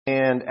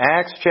And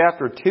Acts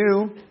chapter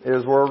 2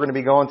 is where we're going to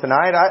be going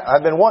tonight.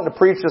 I've been wanting to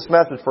preach this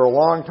message for a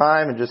long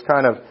time and just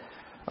kind of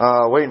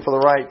waiting for the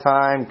right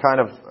time,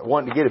 kind of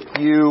wanting to get a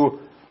few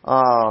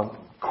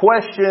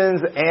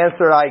questions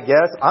answered, I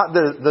guess.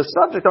 The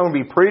subject I'm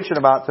going to be preaching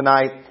about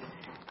tonight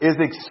is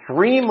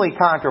extremely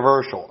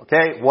controversial.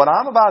 Okay, what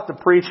I'm about to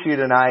preach to you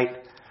tonight,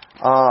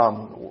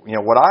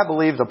 what I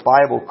believe the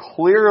Bible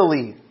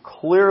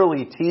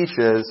clearly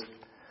teaches.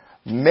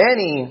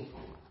 Many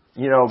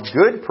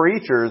good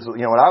preachers,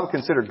 what I would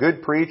consider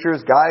good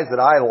preachers, guys that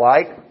I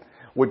like,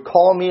 would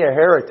call me a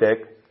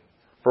heretic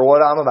for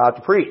what I'm about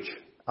to preach.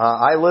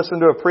 I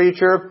listen to a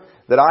preacher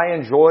that I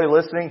enjoy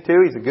listening to.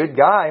 He's a good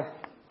guy.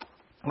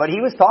 But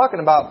he was talking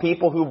about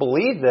people who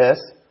believe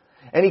this,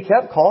 and he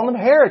kept calling them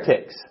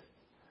heretics.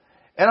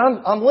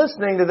 And I'm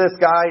listening to this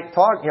guy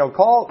talk,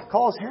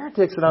 call us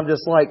heretics, and I'm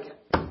just like,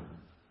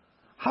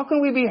 how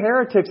can we be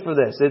heretics for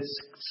this? It's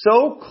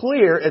so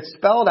clear. It's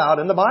spelled out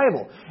in the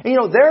Bible.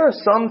 And there are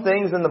some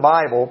things in the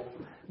Bible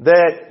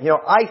that,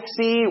 I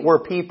see where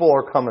people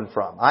are coming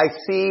from. I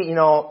see,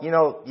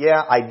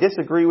 I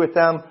disagree with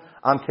them.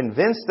 I'm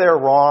convinced they're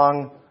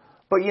wrong.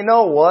 But you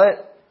know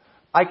what?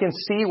 I can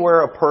see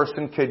where a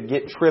person could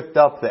get tripped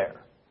up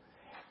there.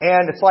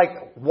 And it's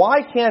like,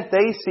 why can't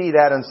they see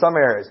that in some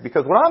areas?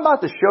 Because what I'm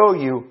about to show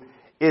you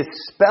is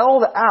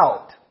spelled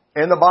out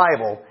in the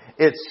Bible.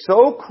 It's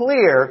so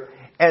clear.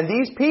 And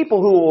these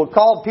people who will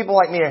call people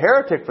like me a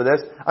heretic for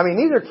this,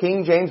 these are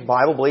King James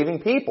Bible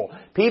believing people.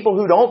 People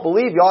who don't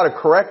believe you ought to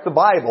correct the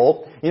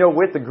Bible,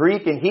 with the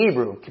Greek and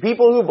Hebrew.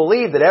 People who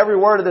believe that every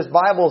word of this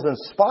Bible is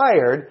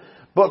inspired,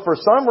 but for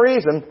some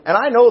reason, and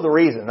I know the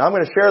reason, I'm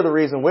going to share the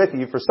reason with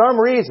you, for some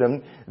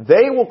reason,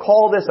 they will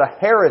call this a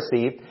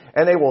heresy,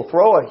 and they will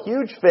throw a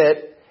huge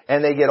fit,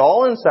 and they get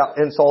all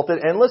insulted.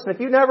 And listen, if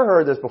you've never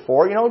heard this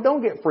before,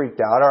 don't get freaked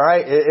out,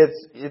 alright?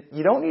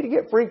 You don't need to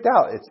get freaked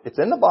out. It's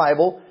in the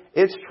Bible.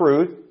 It's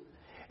truth.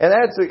 And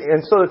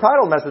so the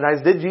title of the message tonight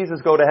is, Did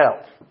Jesus Go to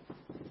Hell?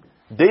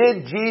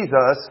 Did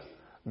Jesus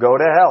go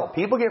to hell?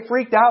 People get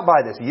freaked out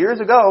by this.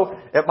 Years ago,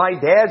 at my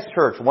dad's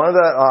church,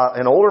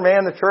 an older man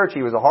in the church,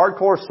 he was a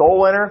hardcore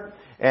soul winner,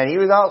 and he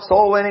was out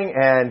soul winning,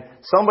 and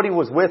somebody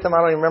was with him, I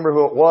don't even remember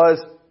who it was,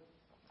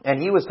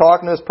 and he was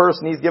talking to this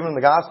person, he's giving him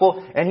the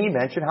gospel, and he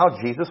mentioned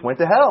how Jesus went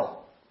to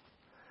hell.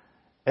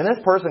 And this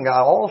person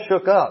got all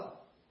shook up.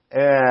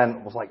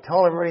 And was like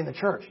telling everybody in the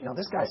church,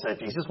 this guy said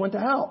Jesus went to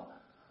hell.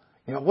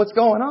 What's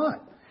going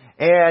on?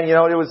 And,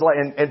 it was like,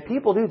 and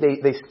people do, they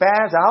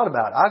spaz out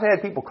about it. I've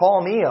had people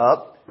call me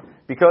up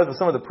because of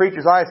some of the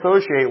preachers I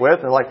associate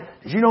with. They're like,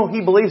 did you know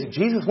he believes that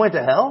Jesus went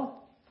to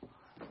hell?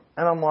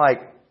 And I'm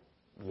like,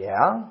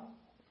 yeah,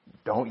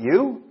 don't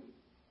you?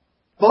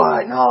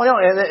 But no,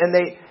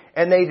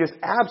 and they just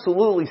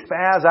absolutely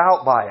spaz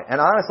out by it. And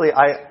honestly,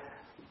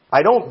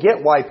 I don't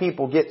get why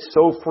people get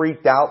so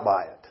freaked out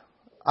by it.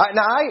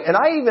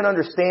 I even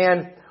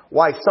understand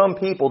why some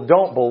people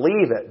don't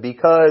believe it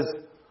because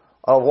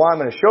of why I'm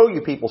going to show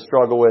you people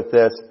struggle with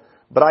this.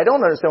 But I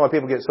don't understand why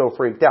people get so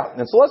freaked out.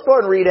 And so let's go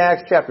ahead and read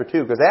Acts chapter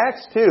 2, because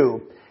Acts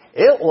 2,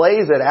 it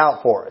lays it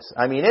out for us.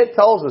 It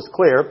tells us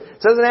clear.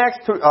 It says in Acts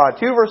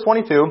 2 verse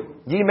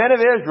 22, Ye men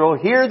of Israel,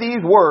 hear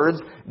these words,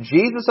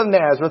 Jesus of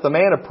Nazareth, a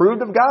man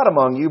approved of God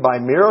among you by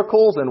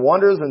miracles and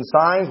wonders and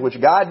signs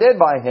which God did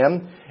by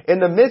him in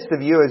the midst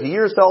of you, as ye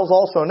yourselves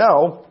also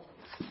know,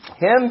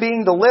 him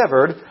being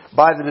delivered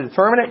by the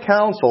determinate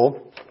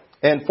counsel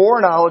and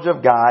foreknowledge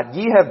of God,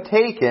 ye have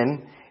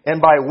taken,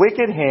 and by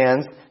wicked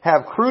hands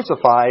have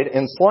crucified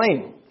and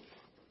slain,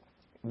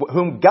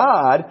 whom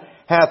God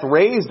hath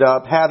raised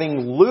up,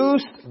 having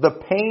loosed the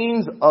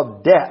pains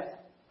of death.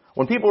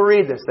 When people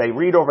read this, they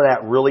read over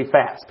that really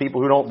fast.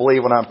 People who don't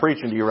believe what I'm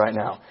preaching to you right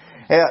now.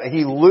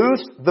 He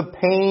loosed the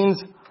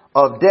pains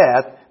of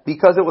death,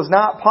 because it was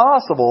not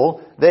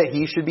possible that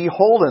he should be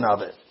holden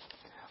of it.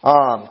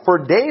 For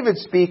David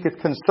speaketh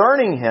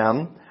concerning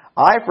him,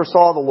 I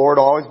foresaw the Lord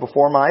always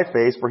before my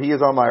face, for he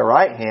is on my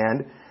right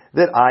hand,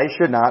 that I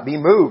should not be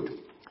moved.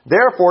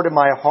 Therefore did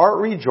my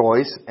heart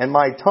rejoice, and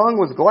my tongue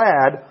was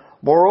glad.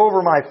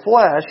 Moreover, my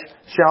flesh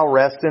shall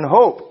rest in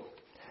hope.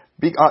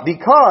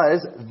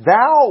 Because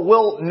thou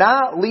wilt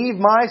not leave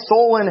my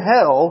soul in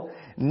hell,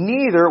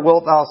 neither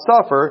wilt thou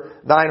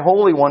suffer thine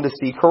Holy One to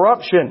see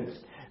corruption.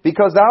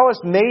 Because thou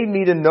hast made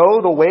me to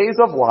know the ways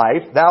of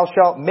life, thou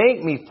shalt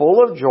make me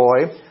full of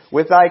joy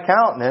with thy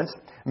countenance.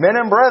 Men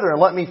and brethren,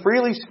 let me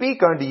freely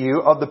speak unto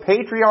you of the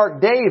patriarch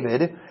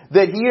David,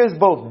 that he is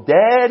both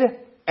dead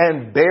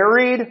and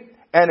buried,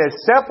 and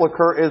his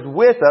sepulchre is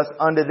with us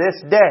unto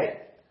this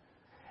day.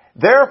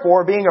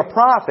 Therefore, being a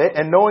prophet,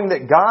 and knowing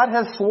that God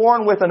hath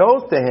sworn with an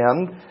oath to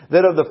him,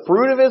 that of the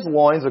fruit of his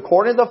loins,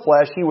 according to the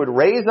flesh, he would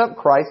raise up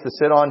Christ to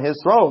sit on his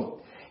throne.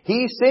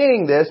 He,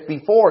 seeing this,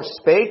 before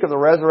spake of the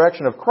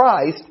resurrection of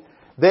Christ,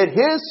 that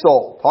his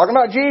soul, talking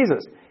about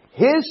Jesus,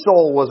 his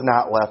soul was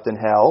not left in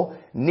hell,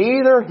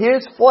 neither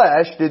his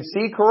flesh did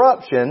see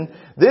corruption.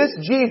 This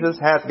Jesus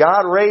hath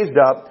God raised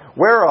up,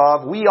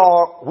 whereof we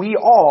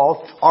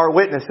all are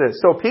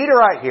witnesses. So Peter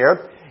right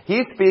here,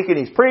 he's speaking,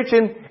 he's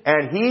preaching,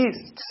 and he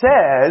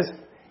says,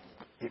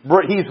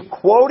 He's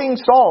quoting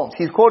Psalms.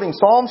 He's quoting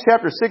Psalms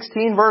chapter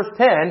 16 verse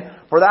 10,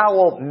 "For thou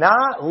wilt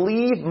not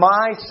leave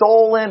my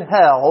soul in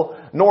hell,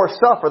 nor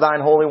suffer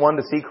thine Holy One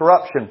to see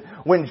corruption."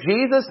 When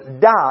Jesus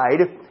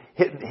died,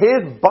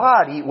 His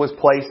body was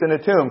placed in a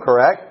tomb,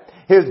 correct?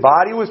 His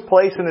body was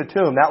placed in a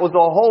tomb. That was the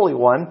Holy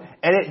One,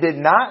 and it did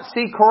not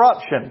see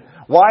corruption.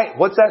 Why?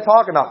 What's that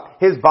talking about?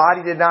 His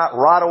body did not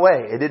rot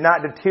away. It did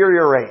not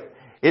deteriorate.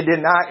 It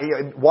did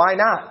not. Why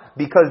not?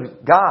 Because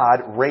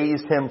God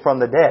raised Him from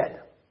the dead.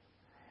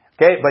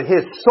 Okay, but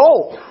His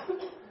soul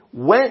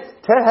went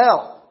to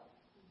hell.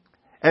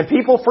 And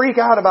people freak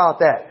out about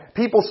that.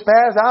 People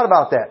spaz out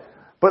about that.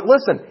 But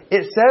listen,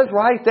 it says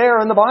right there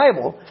in the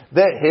Bible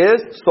that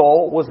His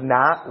soul was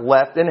not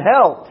left in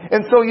hell.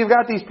 And so you've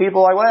got these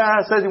people like, well,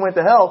 it says He went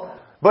to hell,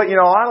 but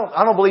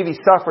I don't believe He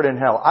suffered in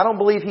hell. I don't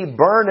believe He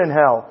burned in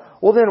hell.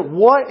 Well then,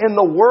 what in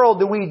the world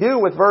do we do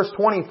with verse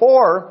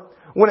 24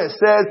 when it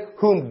says,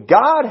 "Whom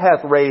God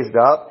hath raised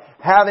up,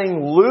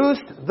 having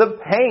loosed the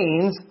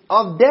pains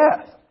of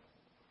death"?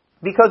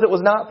 Because it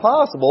was not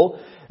possible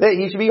that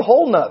He should be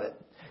holding of it.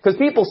 Because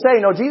people say,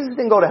 no, Jesus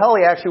didn't go to hell,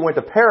 He actually went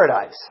to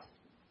paradise.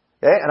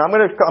 Okay? And I'm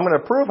going to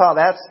prove how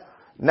that's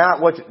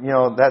not what,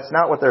 that's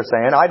not what they're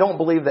saying. I don't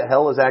believe that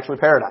hell is actually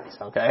paradise.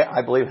 Okay?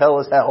 I believe hell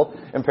is hell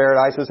and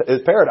paradise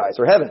is paradise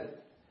or heaven.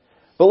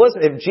 But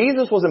listen, if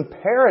Jesus was in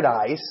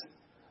paradise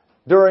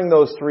during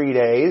those 3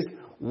 days,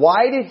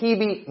 why did He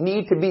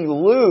need to be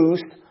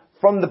loosed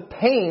from the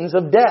pains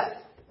of death?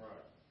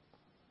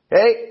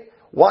 Okay?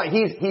 Why?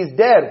 He's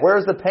dead.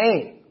 Where's the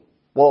pain?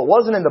 Well, it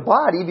wasn't in the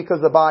body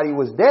because the body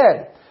was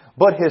dead.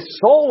 But His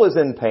soul was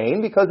in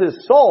pain because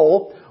His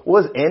soul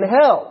was in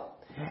hell.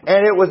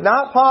 And it was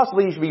not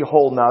possible He should be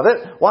holding of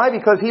it. Why?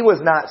 Because He was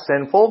not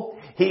sinful.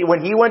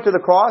 When He went to the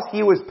cross,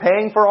 He was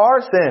paying for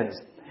our sins.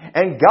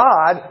 And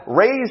God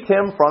raised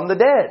Him from the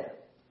dead.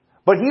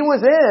 But He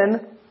was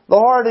in the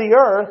heart of the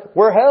earth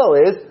where hell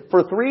is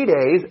for 3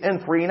 days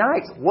and 3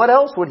 nights. What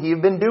else would He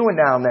have been doing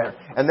down there?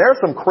 And there's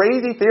some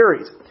crazy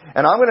theories.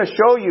 And I'm going to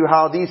show you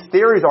how these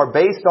theories are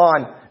based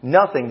on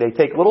nothing. They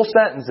take little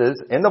sentences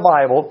in the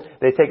Bible,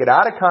 they take it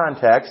out of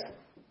context,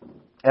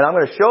 and I'm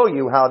going to show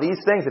you how these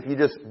things, if you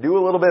just do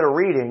a little bit of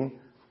reading,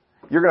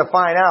 you're going to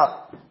find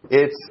out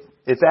it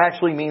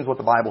actually means what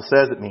the Bible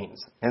says it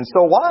means. And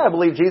so why I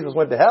believe Jesus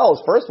went to hell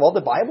is, first of all,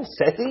 the Bible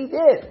says He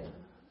did.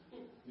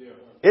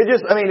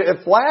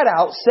 It flat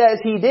out says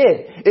He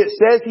did. It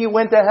says He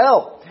went to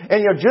hell.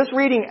 And just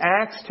reading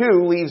Acts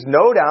 2 leaves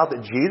no doubt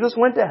that Jesus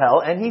went to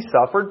hell and He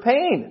suffered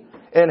pain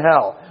in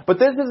hell. But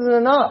this isn't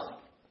enough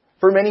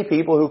for many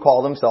people who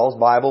call themselves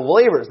Bible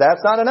believers.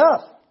 That's not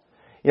enough.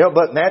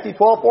 But Matthew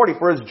 12:40,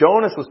 "For as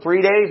Jonas was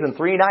 3 days and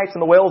 3 nights in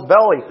the whale's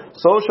belly,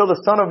 so shall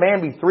the Son of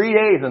Man be 3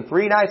 days and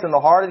 3 nights in the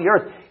heart of the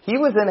earth." He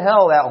was in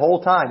hell that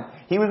whole time.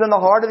 He was in the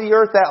heart of the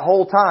earth that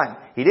whole time.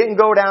 He didn't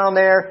go down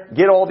there,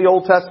 get all the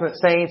Old Testament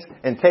saints,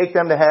 and take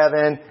them to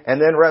heaven, and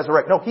then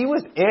resurrect. No, He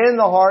was in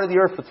the heart of the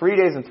earth for 3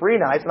 days and 3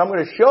 nights, and I'm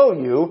going to show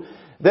you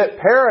that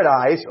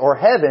paradise or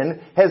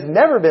heaven has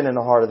never been in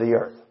the heart of the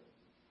earth.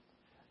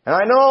 And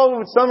I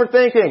know some are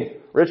thinking,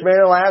 rich man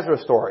and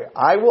Lazarus story.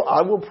 I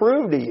will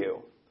prove to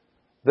you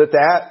that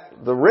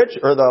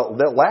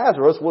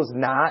Lazarus was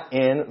not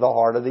in the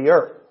heart of the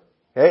earth.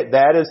 Okay?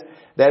 That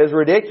is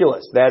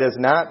ridiculous. That is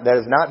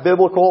not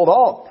biblical at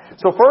all.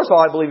 So first of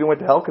all, I believe He went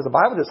to hell because the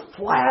Bible just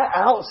flat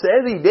out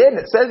says He did, and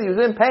it says He was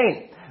in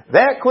pain.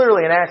 That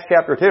clearly in Acts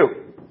chapter 2.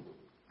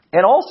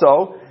 And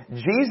also,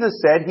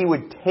 Jesus said He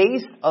would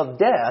taste of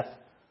death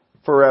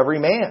for every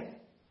man.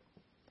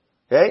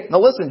 Okay? Now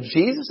listen,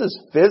 Jesus'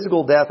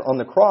 physical death on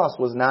the cross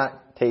was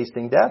not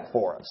tasting death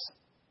for us.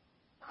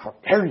 How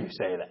dare you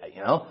say that,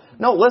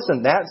 No,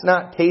 listen, that's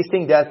not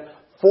tasting death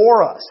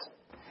for us.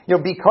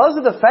 Because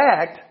of the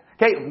fact,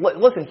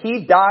 listen,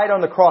 He died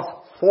on the cross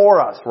for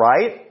us,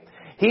 right?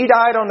 He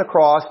died on the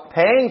cross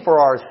paying for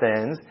our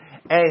sins,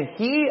 and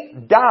He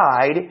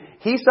died,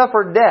 He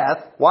suffered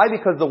death. Why?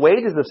 Because the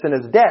wages of sin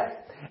is death.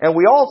 And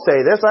we all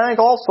say this, I think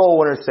all soul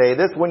winners say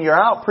this, when you're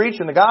out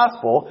preaching the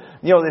gospel,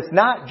 it's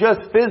not just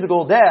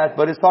physical death,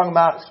 but it's talking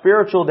about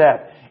spiritual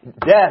death.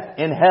 Death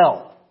in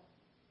hell.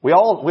 We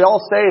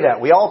all say that.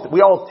 We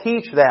all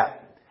teach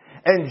that.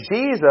 And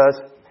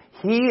Jesus,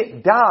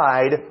 He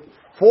died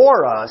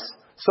for us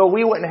so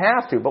we wouldn't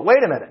have to. But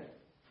wait a minute.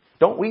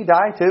 Don't we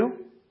die too?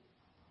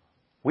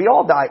 We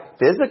all die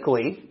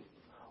physically.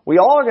 We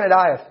all are going to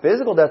die a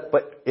physical death,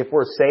 but if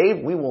we're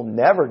saved, we will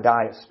never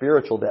die a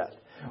spiritual death.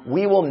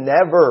 We will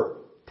never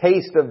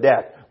taste of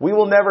death. We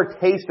will never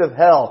taste of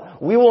hell.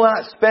 We will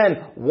not spend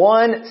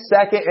 1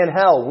 second in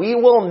hell. We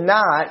will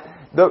not.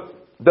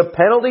 The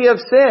penalty of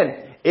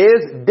sin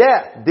is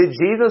death. Did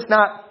Jesus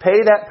not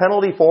pay that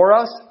penalty for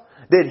us?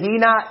 Did He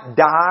not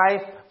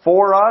die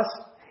for us?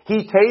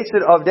 He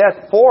tasted of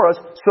death for us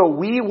so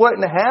we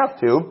wouldn't have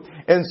to.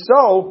 And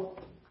so,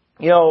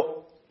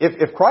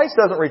 if Christ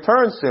doesn't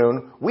return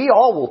soon, we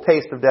all will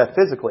taste of death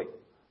physically.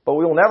 But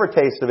we will never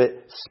taste of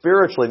it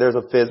spiritually. There's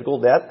a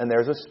physical death and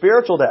there's a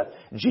spiritual death.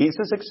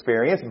 Jesus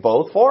experienced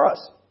both for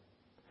us.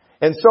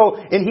 And so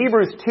in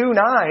Hebrews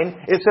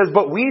 2:9, it says,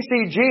 "But we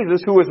see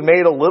Jesus, who was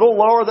made a little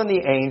lower than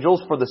the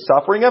angels for the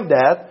suffering of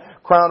death,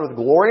 crowned with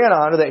glory and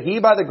honor, that He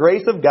by the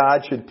grace of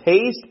God should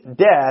taste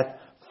death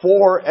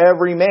for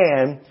every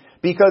man,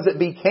 because it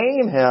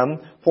became Him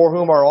for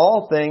whom are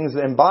all things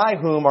and by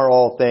whom are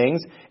all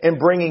things, in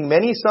bringing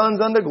many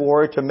sons unto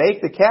glory, to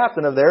make the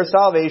captain of their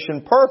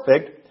salvation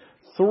perfect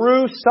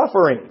through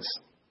sufferings."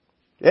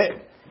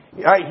 Okay?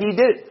 He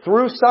did it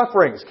through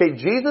sufferings. Okay,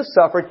 Jesus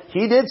suffered.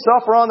 He did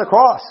suffer on the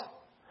cross.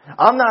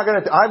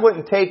 I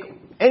wouldn't take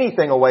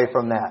anything away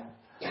from that.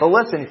 But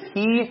listen,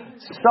 He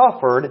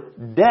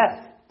suffered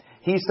death.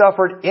 He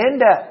suffered in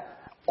death.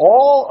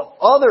 All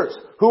others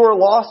who are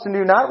lost and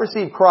do not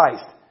receive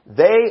Christ,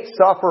 they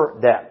suffer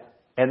death.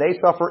 And they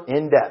suffer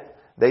in death.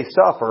 They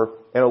suffer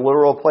in a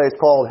literal place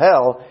called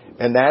hell.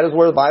 And that is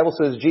where the Bible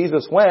says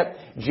Jesus went.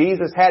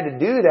 Jesus had to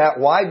do that.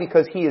 Why?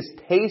 Because He is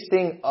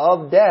tasting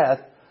of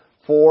death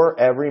for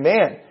every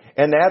man.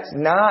 And that's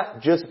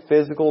not just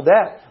physical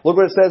death. Look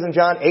what it says in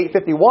John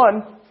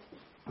 8:51.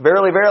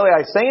 "Verily, verily,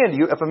 I say unto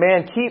you, if a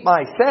man keep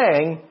my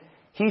saying,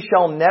 he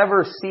shall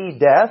never see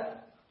death.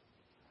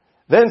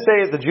 Then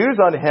saith the Jews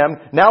unto him,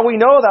 Now we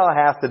know thou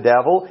hast the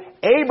devil.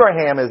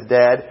 Abraham is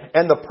dead,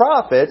 and the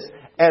prophets.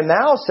 And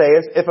thou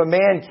sayest, If a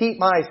man keep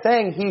my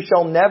saying, he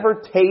shall never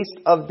taste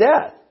of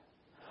death.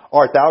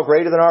 Art thou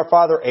greater than our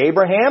father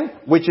Abraham,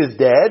 which is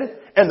dead,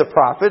 and the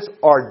prophets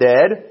are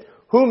dead?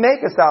 Who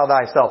makest thou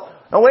thyself?"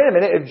 Now wait a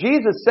minute. If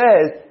Jesus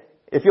says,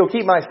 if you'll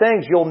keep my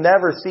sayings, you'll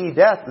never see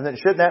death, then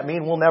shouldn't that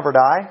mean we'll never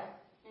die?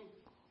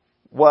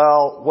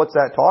 Well, what's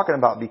that talking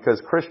about?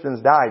 Because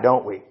Christians die,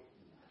 don't we?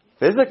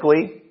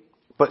 Physically,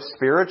 but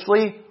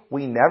spiritually,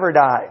 we never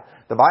die.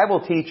 The Bible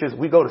teaches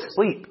we go to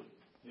sleep.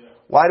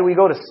 Why do we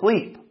go to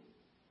sleep?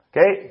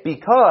 Okay?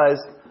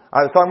 Because,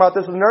 I was talking about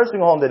this in the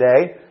nursing home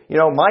today. You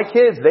know, my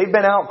kids, they've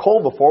been out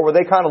cold before where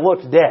they kind of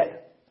looked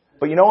dead.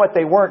 But you know what?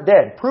 They weren't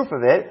dead. Proof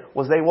of it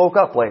was they woke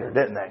up later,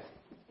 didn't they?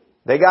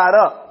 They got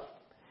up.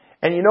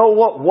 And you know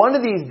what? One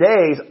of these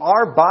days,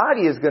 our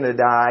body is going to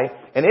die,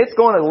 and it's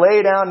going to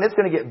lay down, and it's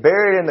going to get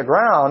buried in the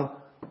ground,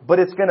 but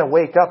it's going to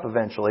wake up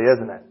eventually,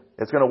 isn't it?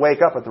 It's going to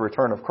wake up at the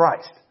return of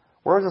Christ.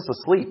 Where is this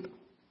asleep?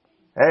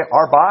 Okay?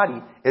 Our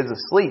body is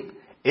asleep.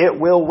 It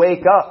will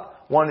wake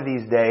up one of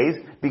these days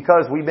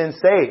because we've been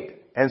saved.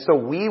 And so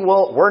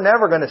we're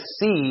never going to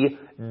see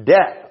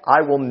death.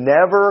 I will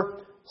never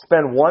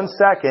spend 1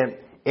 second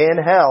in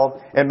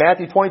hell. And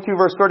Matthew 22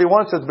 verse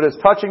 31 says, "But as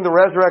touching the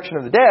resurrection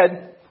of the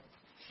dead,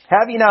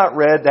 have ye not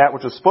read that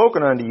which was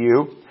spoken unto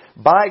you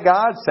by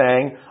God,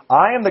 saying,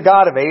 I am the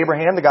God of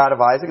Abraham, the God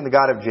of Isaac, and the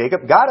God of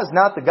Jacob. God is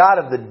not the God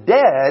of the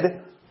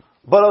dead,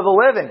 but of the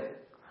living."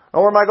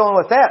 Now, where am I going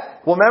with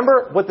that? Well,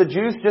 remember what the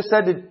Jews just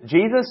said to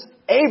Jesus?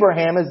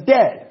 Abraham is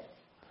dead.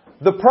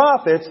 The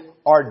prophets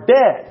are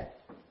dead.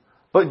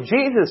 But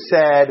Jesus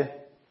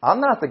said, I'm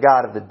not the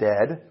God of the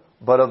dead,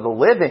 but of the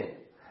living.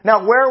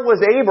 Now, where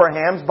was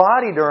Abraham's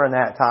body during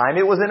that time?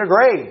 It was in a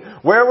grave.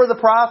 Where were the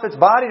prophets'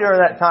 body during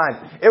that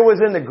time? It was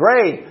in the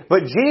grave.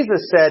 But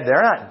Jesus said,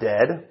 they're not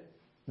dead.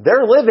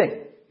 They're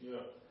living.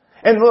 Yeah.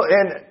 And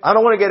I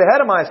don't want to get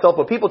ahead of myself,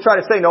 but people try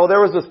to say, no,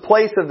 there was this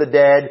place of the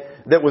dead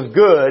that was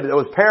good, that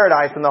was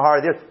paradise in the heart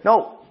of the earth.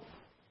 No.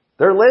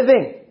 They're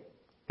living.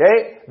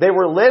 Okay? They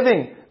were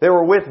living. They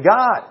were with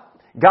God.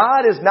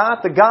 God is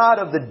not the God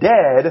of the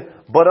dead,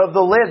 but of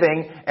the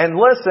living. And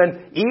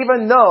listen,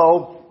 even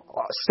though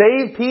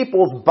saved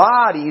people's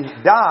bodies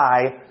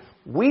die,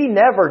 we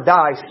never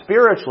die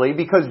spiritually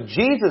because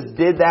Jesus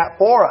did that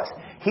for us.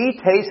 He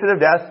tasted of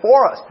death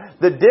for us.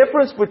 The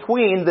difference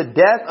between the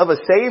death of a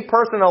saved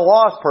person and a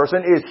lost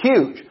person is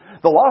huge.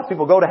 The lost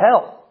people go to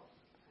hell.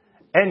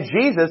 And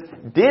Jesus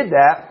did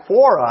that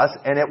for us,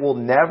 and it will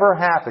never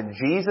happen.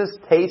 Jesus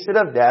tasted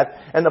of death,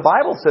 and the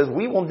Bible says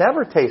we will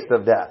never taste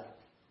of death.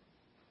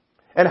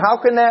 And how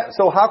can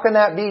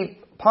that be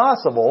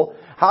possible?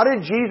 How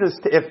did Jesus,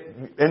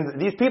 and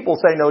these people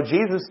say, no,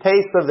 Jesus'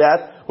 taste of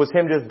death was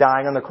Him just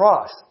dying on the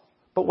cross.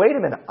 But wait a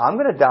minute, I'm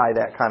going to die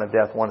that kind of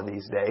death one of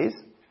these days.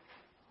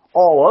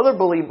 All other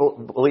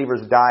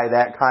believers die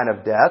that kind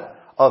of death,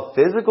 of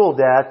physical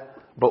death,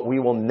 but we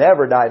will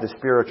never die the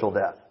spiritual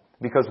death.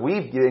 Because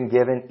we've been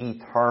given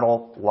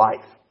eternal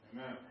life.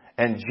 Amen.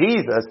 And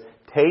Jesus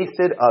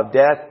tasted of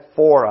death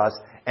for us,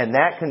 and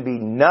that can be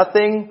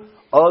nothing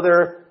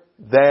other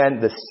than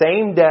the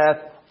same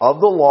death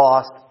of the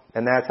lost,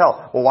 and that's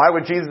hell. Well, why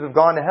would Jesus have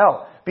gone to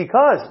hell?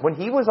 Because when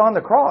He was on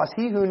the cross,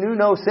 He who knew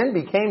no sin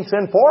became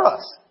sin for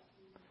us.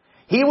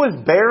 He was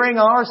bearing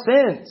our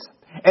sins.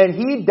 And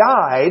He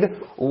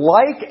died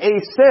like a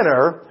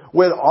sinner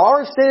with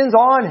our sins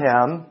on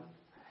Him,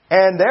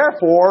 and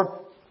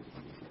therefore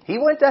He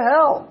went to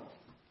hell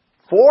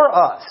for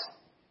us.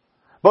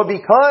 But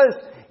because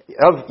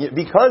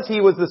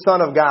He was the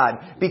Son of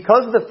God,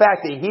 because of the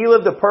fact that He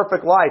lived a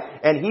perfect life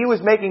and He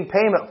was making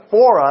payment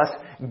for us,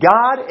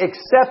 God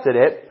accepted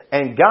it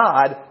and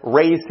God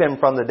raised Him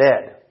from the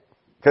dead.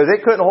 Because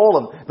it couldn't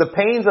hold Him. The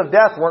pains of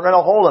death weren't going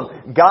to hold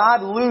Him.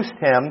 God loosed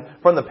Him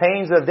from the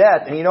pains of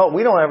death. And you know,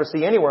 we don't ever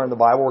see anywhere in the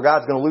Bible where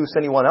God's going to loose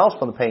anyone else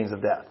from the pains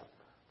of death.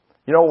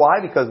 You know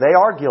why? Because they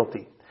are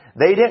guilty.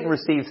 They didn't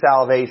receive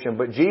salvation,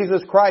 but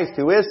Jesus Christ,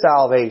 who is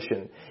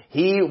salvation,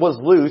 He was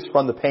loosed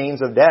from the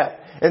pains of death.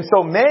 And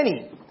so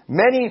many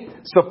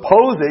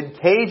supposed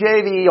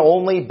KJV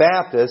only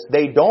Baptists,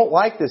 they don't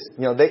like this,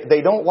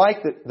 they don't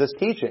like this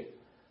teaching.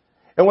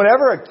 And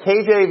whenever a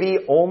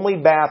KJV only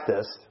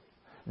Baptist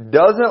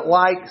doesn't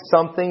like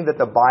something that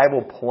the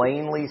Bible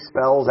plainly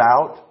spells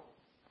out,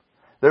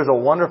 there's a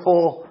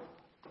wonderful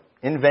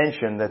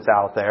invention that's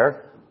out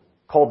there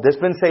called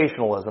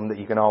dispensationalism that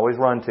you can always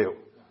run to.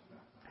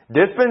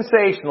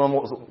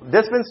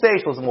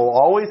 Dispensationalism will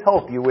always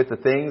help you with the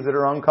things that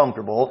are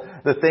uncomfortable,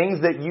 the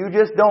things that you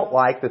just don't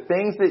like, the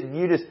things that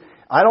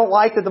I don't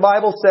like that the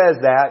Bible says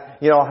that.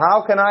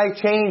 How can I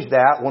change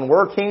that when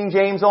we're King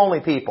James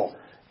only people?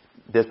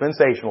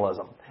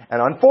 Dispensationalism.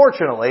 And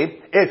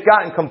unfortunately, it's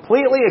gotten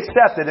completely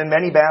accepted in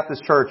many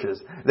Baptist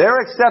churches. They're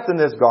accepting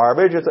this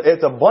garbage.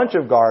 It's a bunch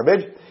of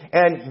garbage.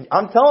 And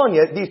I'm telling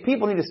you, these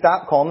people need to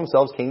stop calling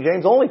themselves King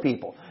James only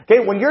people. Okay,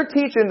 when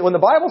the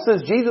Bible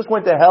says Jesus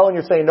went to hell and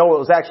you're saying, no, it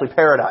was actually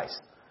paradise.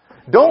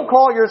 Don't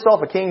call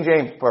yourself a King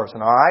James person,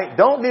 alright?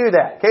 Don't do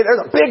that. Okay, there's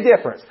a big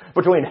difference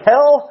between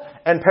hell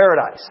and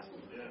paradise.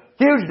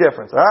 Huge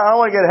difference. I don't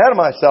want to get ahead of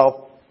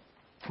myself.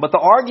 But the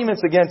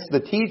arguments against the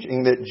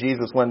teaching that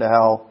Jesus went to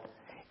hell,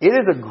 it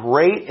is a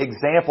great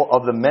example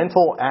of the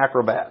mental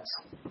acrobats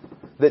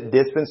that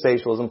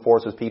dispensationalism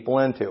forces people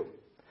into.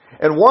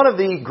 And one of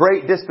the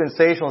great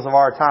dispensationalists of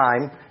our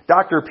time,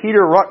 Dr.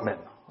 Peter Ruckman,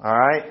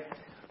 alright?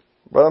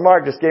 Brother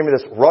Mark just gave me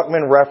this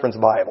Ruckman Reference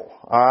Bible,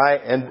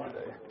 alright? And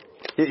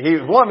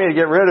he wanted me to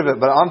get rid of it,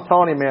 but I'm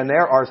telling you, man,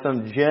 there are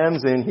some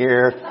gems in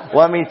here.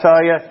 Let me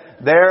tell you,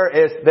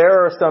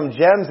 there are some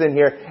gems in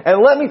here.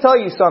 And let me tell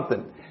you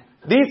something.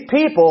 These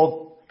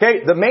people,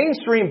 okay, the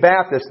mainstream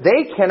Baptists,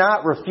 they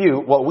cannot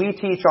refute what we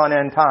teach on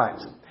end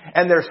times.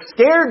 And they're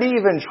scared to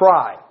even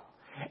try.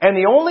 And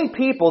the only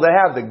people that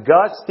have the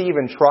guts to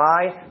even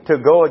try to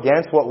go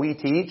against what we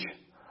teach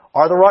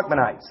are the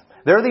Ruckmanites.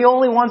 They're the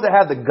only ones that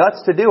have the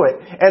guts to do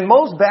it. And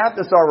most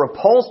Baptists are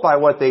repulsed by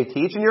what they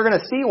teach, and you're going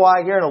to see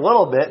why here in a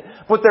little bit.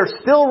 But they're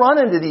still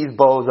running to these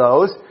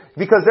bozos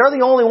because they're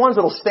the only ones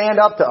that will stand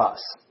up to us.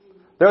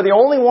 They're the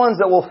only ones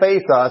that will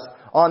face us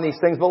on these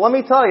things. But let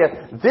me tell you,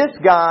 this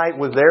guy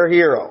was their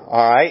hero.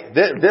 Alright?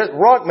 This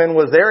Ruckman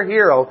was their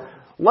hero.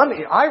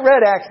 I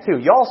read Acts 2.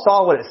 Y'all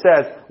saw what it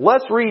says.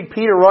 Let's read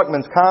Peter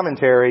Ruckman's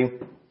commentary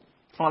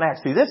on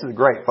Acts 2. This is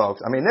great,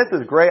 folks. I mean, this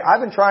is great.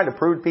 I've been trying to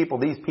prove to people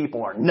these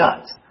people are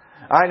nuts.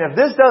 And if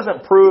this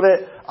doesn't prove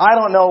it, I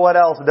don't know what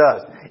else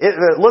does.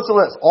 Listen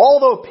to this.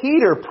 Although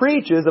Peter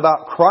preaches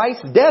about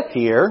Christ's death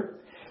here,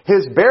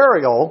 His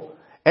burial,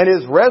 and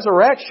His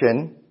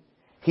resurrection,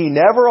 he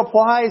never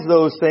applies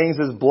those things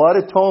as blood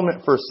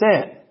atonement for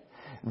sin.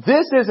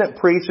 This isn't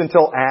preached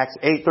until Acts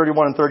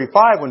 8:31 and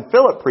 35 when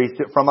Philip preached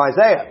it from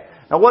Isaiah.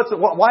 Now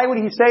why would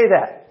he say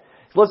that?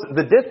 Listen,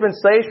 the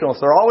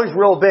dispensationalists are always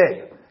real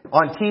big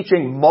on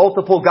teaching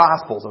multiple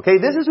gospels. Okay,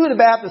 this is who the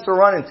Baptists are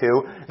running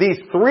to. These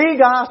three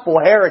gospel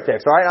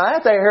heretics. All right, now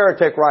that's a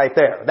heretic right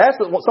there. That's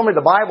what somebody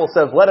the Bible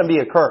says, let him be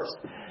accursed.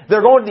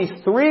 They're going to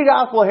these three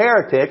gospel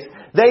heretics.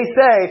 They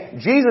say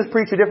Jesus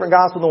preached a different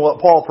gospel than what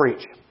Paul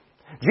preached.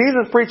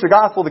 Jesus preached the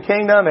gospel of the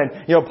kingdom, and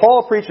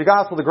Paul preached the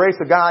gospel of the grace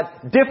of God.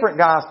 Different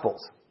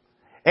gospels.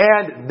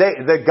 And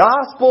the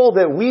gospel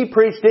that we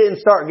preached didn't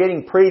start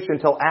getting preached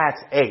until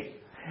Acts 8.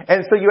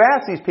 And so you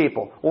ask these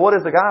people, well, what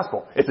is the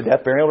gospel? It's the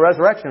death, burial, and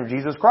resurrection of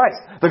Jesus Christ.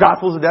 The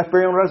gospel is the death,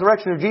 burial, and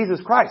resurrection of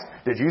Jesus Christ.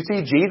 Did you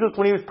see Jesus,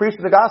 when He was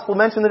preaching the gospel,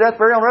 mention the death,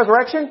 burial, and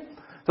resurrection?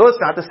 So it's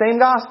not the same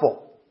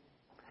gospel.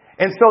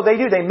 And so they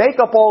make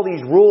up all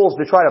these rules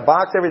to try to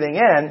box everything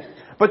in.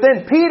 But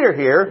then Peter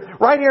here,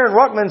 right here in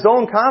Ruckman's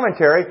own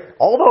commentary,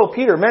 although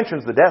Peter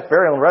mentions the death,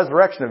 burial, and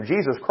resurrection of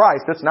Jesus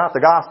Christ, it's not the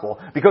gospel,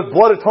 because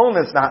blood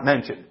atonement's not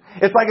mentioned.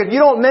 It's like if you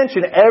don't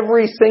mention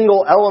every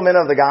single element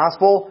of the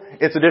gospel,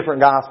 it's a different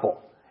gospel.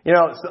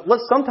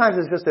 Sometimes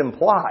it's just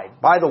implied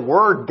by the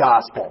word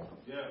gospel.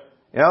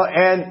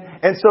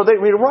 And so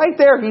right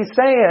there he's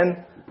saying,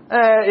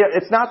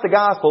 it's not the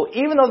gospel,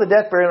 even though the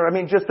death, burial,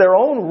 just their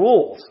own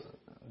rules.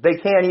 They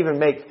can't even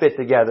make fit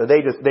together.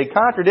 They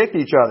contradict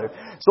each other.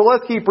 So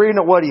let's keep reading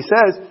at what he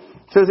says.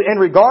 It says, in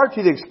regard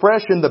to the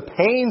expression, the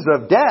pains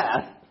of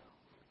death,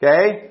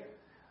 okay?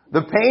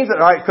 The pains,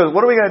 alright, because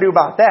what are we going to do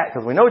about that?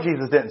 Because we know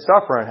Jesus didn't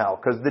suffer in hell.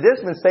 Because the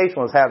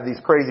dispensationalists have these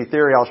crazy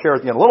theory I'll share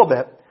with you in a little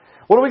bit.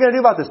 What are we going to do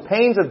about this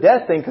pains of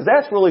death thing? Because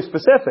that's really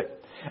specific.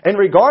 In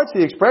regards to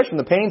the expression,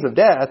 the pains of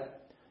death,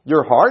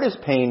 your heart is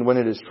pained when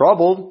it is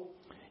troubled.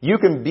 You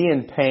can be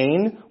in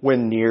pain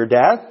when near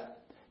death.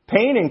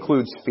 Pain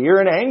includes fear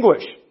and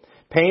anguish.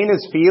 Pain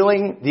is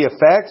feeling the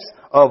effects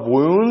of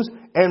wounds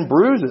and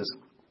bruises.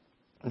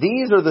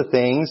 These are the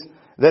things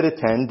that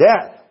attend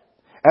death.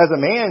 As a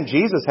man,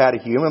 Jesus had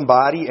a human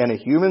body and a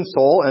human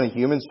soul and a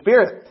human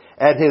spirit.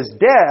 At His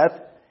death,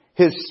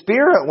 His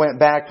spirit went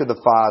back to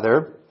the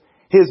Father.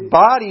 His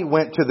body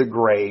went to the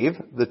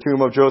grave, the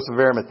tomb of Joseph of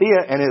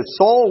Arimathea, and His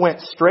soul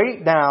went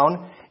straight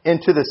down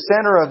into the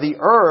center of the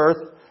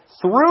earth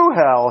through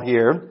hell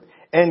here,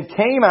 and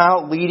came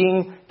out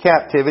leading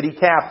captivity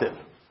captive.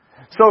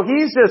 So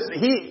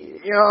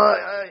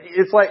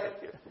it's like,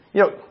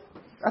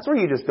 that's where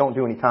you just don't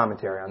do any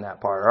commentary on that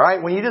part,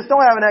 alright? When you just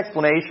don't have an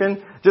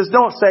explanation, just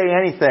don't say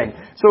anything.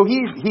 So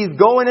he's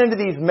going into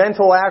these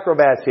mental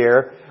acrobats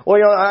here.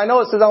 Well, I know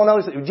it says,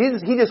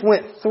 Jesus, he just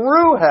went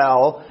through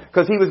hell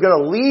because he was going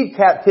to lead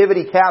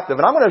captivity captive.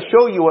 And I'm going to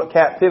show you what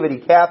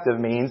captivity captive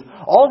means.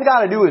 All you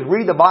got to do is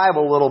read the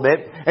Bible a little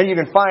bit and you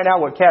can find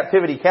out what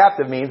captivity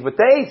captive means. But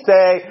they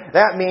say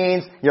that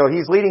means,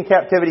 he's leading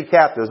captivity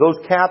captives.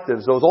 Those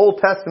captives, those Old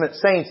Testament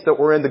saints that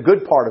were in the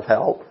good part of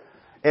hell,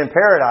 in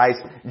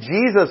paradise,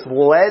 Jesus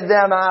led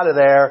them out of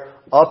there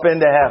up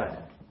into heaven.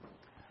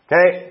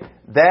 Okay?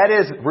 That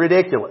is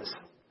ridiculous.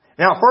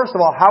 Now, first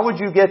of all, how would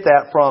you get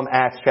that from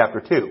Acts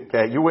chapter 2?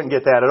 Okay? You wouldn't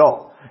get that at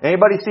all.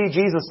 Anybody see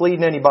Jesus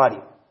leading anybody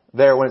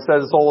there when it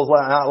says the soul is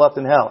not left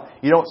in hell?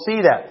 You don't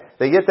see that.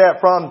 They get that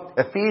from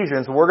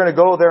Ephesians. We're going to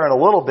go there in a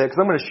little bit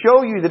because I'm going to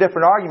show you the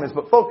different arguments.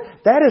 But folks,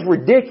 that is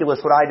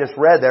ridiculous what I just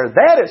read there.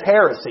 That is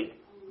heresy,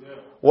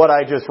 what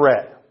I just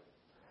read.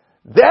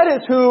 That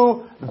is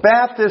who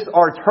Baptists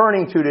are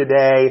turning to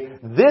today,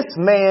 this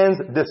man's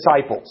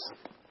disciples.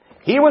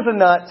 He was a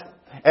nut,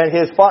 and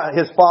his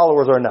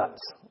followers are nuts.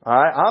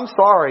 Alright? I'm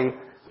sorry.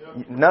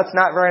 Nut's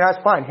not very nice.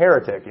 Fine,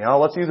 heretic.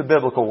 Let's use a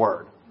biblical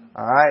word.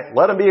 Alright?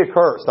 Let him be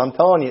accursed. I'm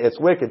telling you, it's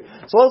wicked.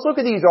 So let's look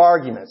at these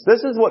arguments.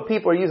 This is what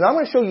people are using. I'm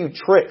going to show you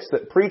tricks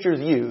that preachers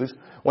use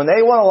when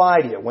they want to lie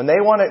to you. When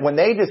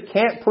they just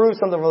can't prove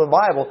something from the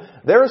Bible,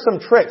 there are some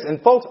tricks.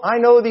 And folks, I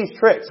know these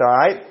tricks,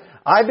 alright?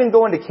 I've been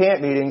going to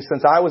camp meetings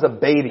since I was a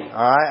baby,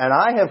 alright? And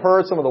I have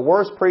heard some of the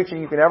worst preaching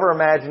you can ever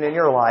imagine in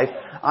your life.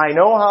 I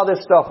know how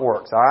this stuff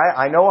works, alright?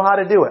 I know how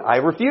to do it. I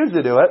refuse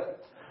to do it,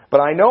 but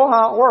I know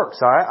how it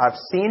works, alright? I've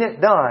seen it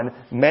done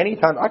many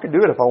times. I could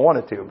do it if I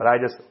wanted to, but I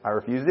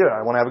refuse to do it.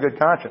 I want to have a good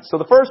conscience. So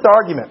the first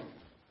argument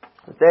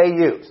that they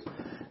use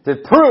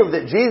to prove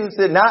that Jesus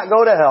did not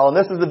go to hell, and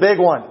this is the big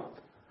one.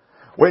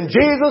 When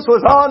Jesus was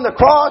on the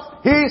cross,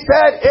 He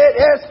said, "It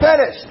is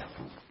finished."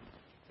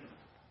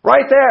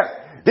 Right there.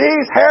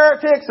 These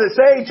heretics that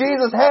say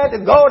Jesus had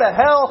to go to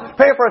hell,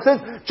 pay for our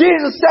sins,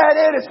 Jesus said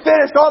it is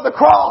finished on the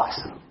cross.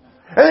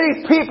 And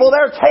these people,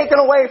 they're taken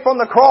away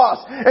from the cross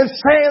and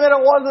saying that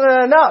it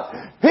wasn't enough.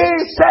 He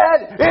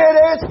said it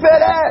is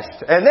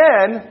finished. And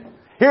then,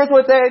 here's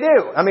what they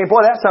do. I mean,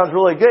 boy, that sounds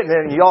really good.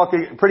 And you all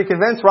are pretty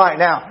convinced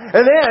right now.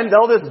 And then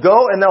they'll just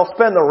go and they'll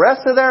spend the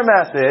rest of their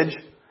message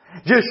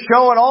just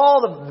showing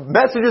all the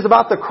messages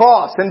about the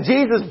cross and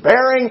Jesus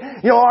bearing,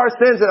 our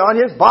sins and on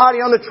His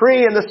body on the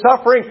tree and the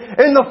suffering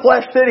in the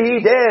flesh that He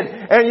did.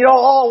 And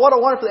what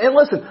a wonderful, and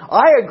listen,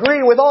 I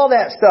agree with all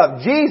that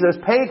stuff. Jesus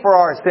paid for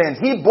our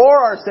sins. He bore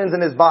our sins in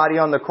His body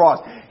on the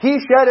cross. He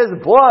shed His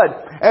blood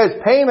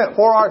as payment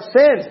for our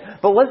sins.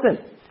 But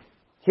listen,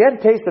 He had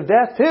a taste of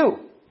death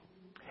too.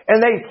 And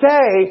they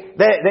say,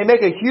 they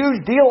make a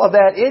huge deal of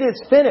that. It is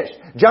finished.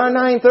 John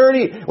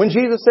 9:30, when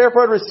Jesus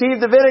therefore had received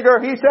the vinegar,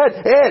 He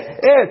said,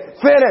 "It is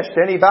finished."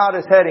 And He bowed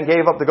His head and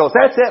gave up the ghost.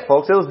 That's it,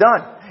 folks. It was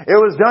done. It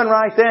was done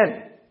right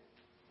then.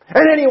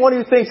 And anyone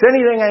who thinks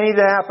anything needs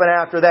to happen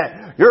after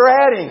that, you're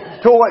adding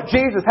to what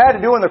Jesus had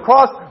to do on the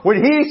cross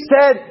when He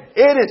said,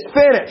 "It is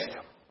finished."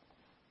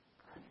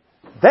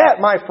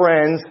 That, my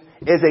friends,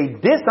 is a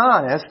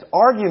dishonest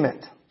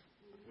argument.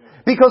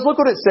 Because look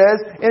what it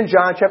says in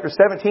John chapter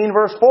 17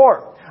 verse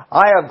 4.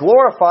 "I have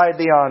glorified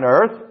Thee on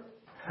earth.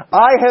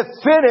 I have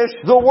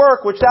finished the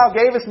work which Thou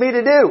gavest Me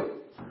to do."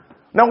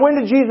 Now when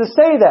did Jesus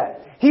say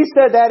that? He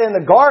said that in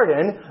the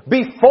garden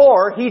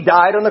before He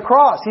died on the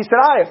cross. He said,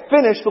 "I have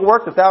finished the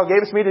work that Thou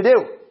gavest Me to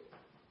do."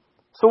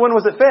 So when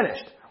was it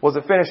finished? Was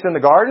it finished in the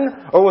garden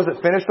or was it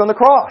finished on the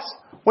cross?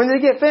 When did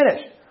it get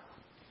finished?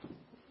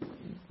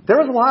 There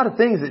was a lot of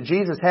things that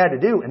Jesus had to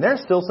do, and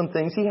there's still some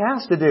things He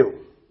has to do.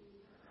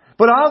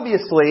 But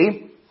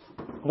obviously,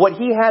 what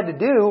He had to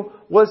do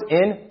was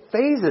in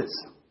phases.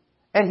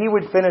 And He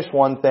would finish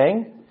one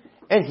thing,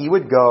 and He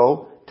would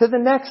go to the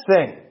next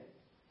thing.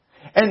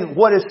 And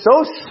what is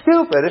so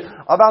stupid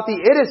about the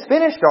 "it is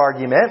finished"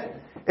 argument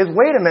is,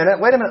 wait a minute,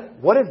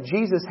 what if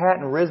Jesus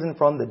hadn't risen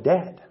from the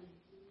dead?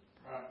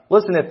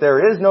 Listen, if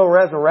there is no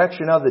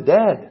resurrection of the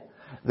dead,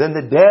 then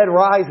the dead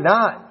rise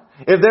not.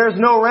 If there's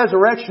no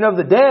resurrection of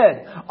the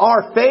dead,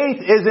 our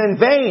faith is in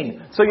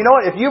vain. So you know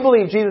what? If you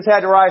believe Jesus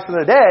had to rise from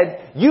the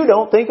dead, you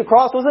don't think the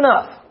cross was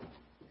enough.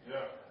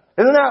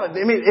 Isn't that,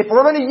 if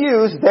we're going to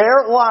use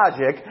their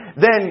logic,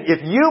 then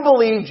if you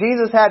believe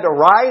Jesus had to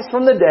rise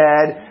from the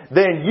dead,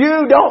 then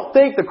you don't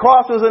think the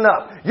cross was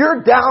enough.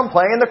 You're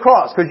downplaying the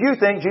cross because you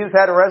think Jesus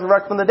had to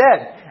resurrect from the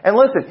dead. And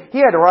listen, He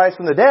had to rise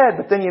from the dead,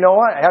 but then you know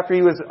what? After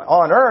He was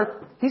on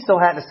earth, He still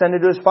hadn't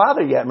ascended to His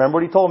Father yet. Remember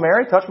what He told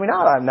Mary? "Touch me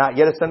not. I have not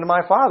yet ascended to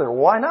my Father."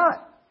 Well, why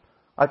not?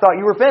 I thought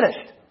you were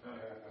finished.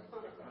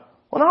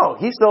 Well, no.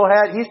 He still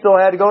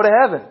had to go to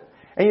heaven.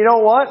 And you know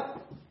what?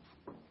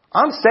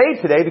 I'm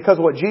saved today because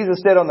of what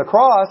Jesus did on the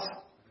cross,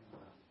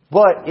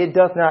 but it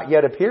doth not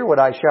yet appear what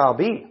I shall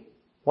be.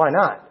 Why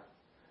not?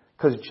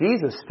 Because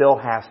Jesus still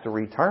has to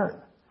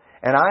return.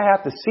 And I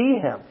have to see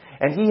Him.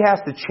 And He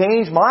has to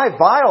change my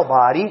vile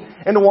body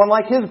into one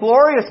like His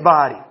glorious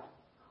body.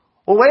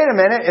 Well, wait a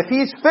minute. If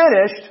He's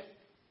finished,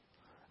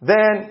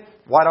 then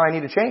why do I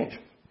need to change?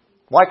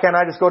 Why can't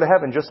I just go to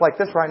heaven just like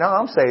this right now?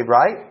 I'm saved,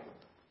 right?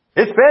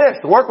 It's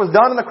finished. The work was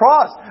done on the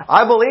cross.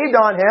 I believed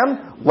on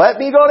Him. Let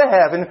me go to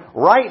heaven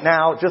right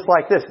now just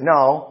like this.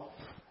 No.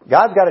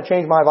 God's got to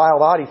change my vile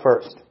body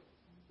first.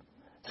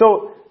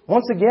 So,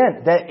 once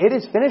again, that it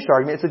is finished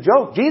argument, it's a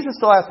joke. Jesus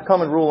still has to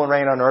come and rule and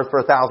reign on earth for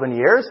 1,000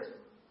 years.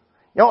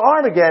 You know,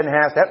 Armageddon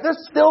has to happen.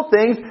 There's still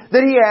things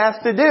that He has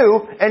to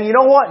do. And you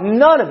know what?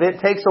 None of it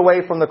takes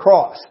away from the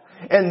cross.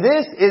 And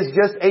this is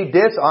just a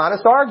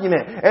dishonest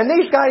argument. And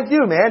these guys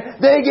do,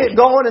 man. They get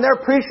going and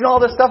they're preaching all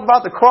this stuff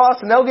about the cross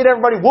and they'll get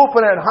everybody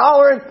whooping and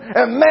hollering.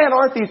 And man,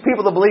 aren't these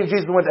people that believe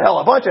Jesus went to hell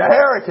a bunch of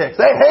heretics.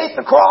 They hate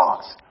the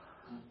cross.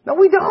 No,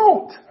 we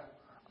don't.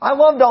 I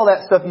loved all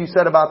that stuff you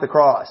said about the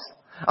cross.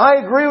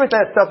 I agree with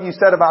that stuff you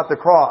said about the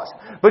cross.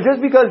 But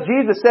just because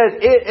Jesus says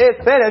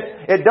it's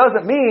finished, it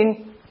doesn't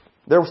mean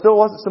there still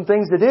wasn't some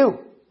things to do.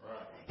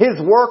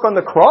 His work on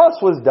the cross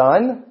was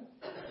done.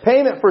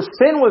 Payment for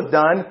sin was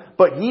done,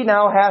 but He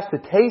now has the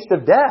taste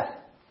of death.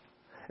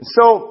 And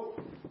so,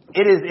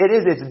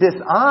 it's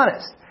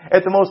dishonest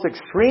at the most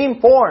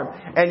extreme form.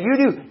 And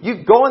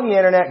you go on the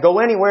internet, go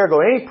anywhere, go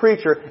any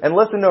preacher, and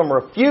listen to them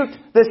refute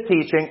this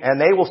teaching, and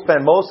they will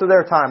spend most of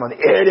their time on the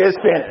 "it is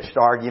finished"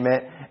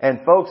 argument.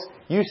 And folks,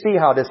 you see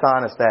how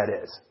dishonest that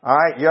is.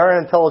 Alright? You're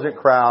an intelligent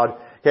crowd.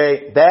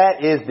 Okay?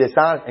 That is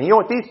dishonest. And you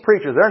know what? These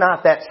preachers, they're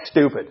not that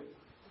stupid.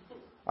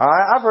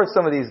 I've heard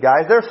some of these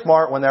guys, they're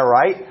smart when they're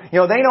right. You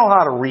know, they know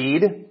how to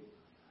read.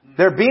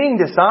 They're being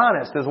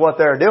dishonest is what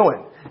they're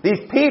doing.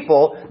 These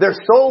people, they're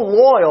so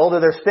loyal to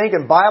their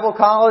stinking Bible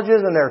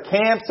colleges and their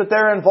camps that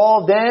they're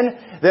involved in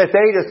that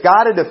they just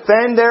got to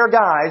defend their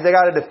guys. They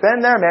got to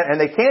defend their men, and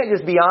they can't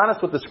just be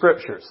honest with the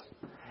Scriptures.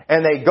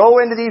 And they go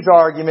into these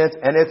arguments,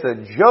 and it's a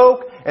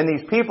joke, and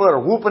these people that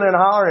are whooping and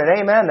hollering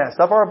and amen that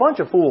stuff are a bunch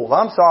of fools.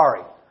 I'm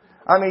sorry.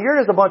 I mean, you're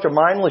just a bunch of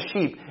mindless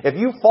sheep. If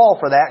you fall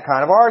for that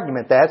kind of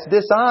argument, that's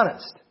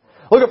dishonest.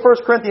 Look at 1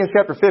 Corinthians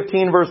chapter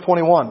 15, verse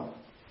 21.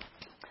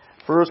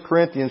 1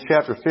 Corinthians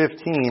chapter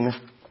 15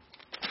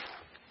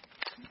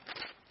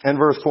 and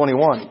verse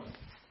 21.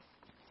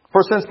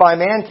 For since by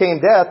man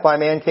came death, by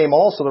man came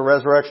also the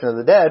resurrection of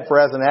the dead. For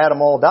as in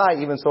Adam all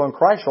die, even so in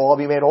Christ shall all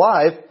be made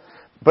alive.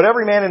 But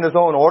every man in his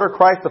own order,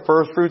 Christ the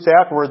first fruits,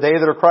 afterward they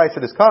that are Christ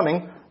that is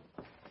coming.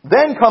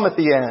 Then cometh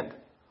the end.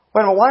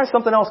 Wait a minute, why is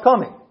something else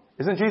coming?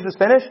 Isn't Jesus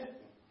finished?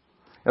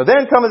 Now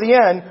then cometh the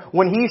end,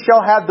 when He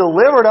shall have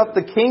delivered up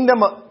the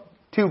kingdom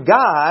to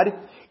God,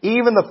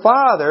 even the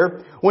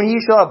Father, when He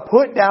shall have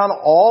put down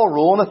all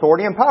rule and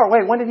authority and power.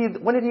 Wait, when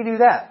did He do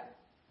that?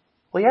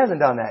 Well, He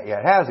hasn't done that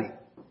yet, has He?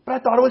 But I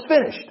thought it was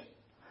finished.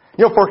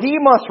 You know, for He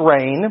must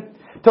reign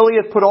till He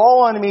hath put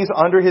all enemies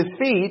under His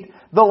feet.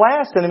 The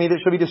last enemy that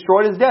shall be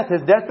destroyed is death.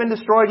 Has death been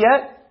destroyed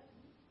yet?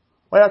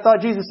 Well, I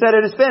thought Jesus said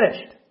it is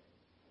finished.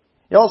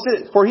 You know,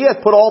 for He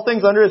hath put all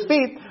things under His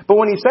feet, but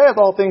when He saith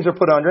all things are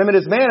put under Him, it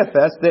is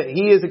manifest that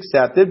He is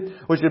accepted,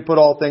 which did put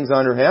all things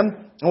under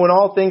Him. And when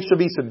all things shall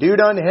be subdued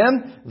unto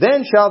Him,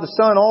 then shall the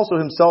Son also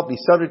Himself be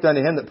subject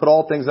unto Him that put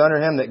all things under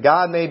Him, that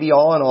God may be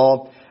all in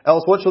all.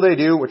 Else what shall they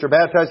do, which are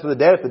baptized for the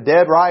dead, if the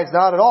dead rise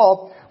not at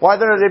all? Why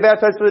then are they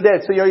baptized for the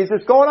dead? So, you know, He's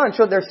just going on.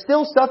 So there's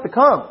still stuff to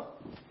come.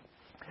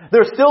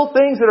 There's still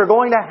things that are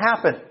going to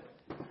happen.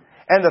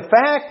 And the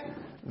fact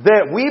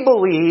that we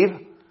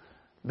believe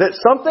that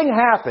something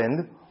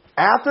happened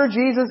after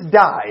Jesus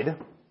died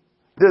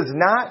does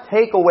not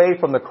take away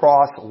from the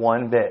cross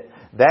one bit.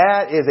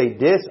 That is a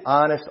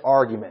dishonest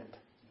argument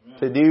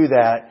to do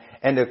that.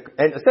 And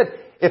said,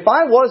 if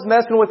I was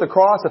messing with the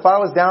cross, if I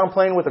was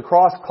downplaying with the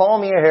cross, call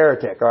me a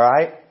heretic,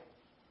 alright?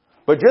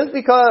 But just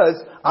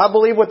because I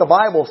believe what the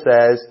Bible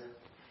says,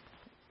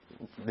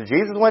 that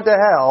Jesus went to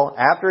hell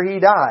after He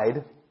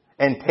died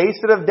and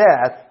tasted of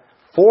death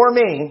for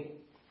me,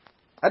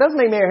 that doesn't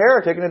make me a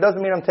heretic, and it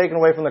doesn't mean I'm taken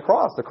away from the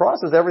cross. The cross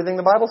is everything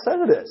the Bible says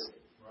it is.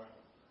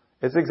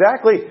 It's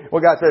exactly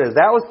what God said is.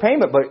 That was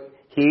payment, but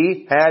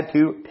He had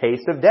to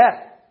taste of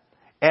death.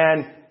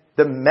 And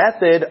the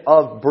method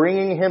of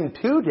bringing Him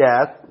to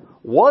death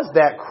was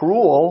that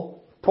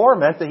cruel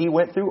torment that He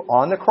went through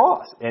on the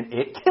cross. And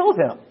it killed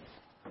Him.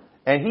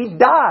 And He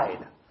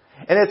died.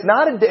 And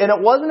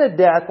it wasn't a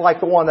death like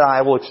the one that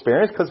I will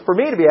experience, because for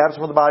me to be absent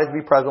from the body is to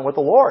be present with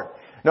the Lord.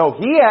 No,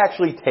 He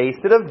actually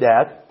tasted of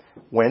death,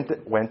 went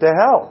to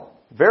hell.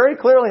 Very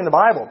clearly in the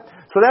Bible.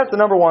 So that's the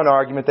number one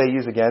argument they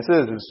use against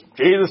it, is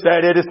Jesus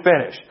said it is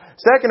finished.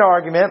 Second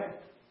argument,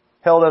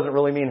 hell doesn't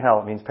really mean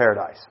hell, it means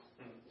paradise.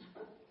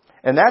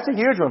 And that's a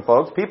huge one,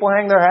 folks. People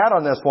hang their hat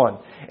on this one.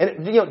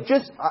 And, you know,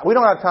 we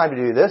don't have time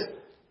to do this.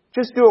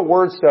 Just do a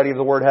word study of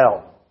the word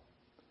hell.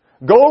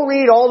 Go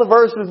read all the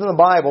verses in the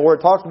Bible where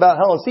it talks about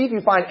hell and see if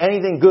you find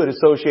anything good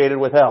associated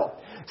with hell.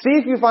 See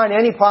if you find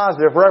any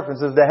positive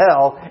references to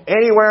hell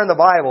anywhere in the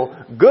Bible.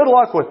 Good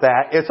luck with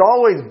that. It's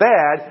always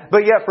bad,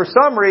 but yet for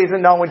some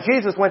reason, no, when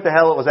Jesus went to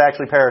hell, it was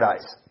actually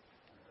paradise.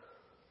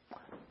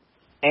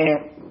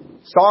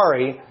 And,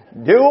 sorry,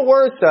 do a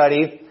word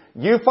study.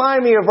 You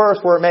find me a verse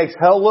where it makes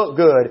hell look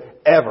good,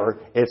 ever.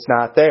 It's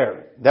not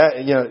there.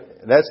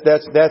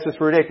 That's just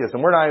ridiculous.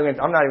 And I'm not even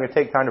going to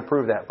take time to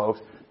prove that, folks.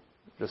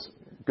 Just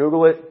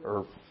Google it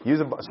or use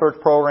a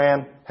search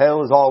program.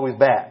 Hell is always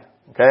bad.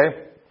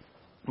 Okay?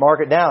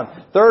 Mark it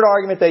down. Third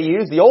argument they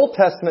use, the Old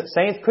Testament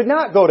saints could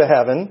not go to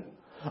heaven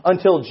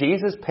until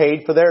Jesus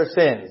paid for their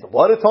sins. The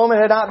blood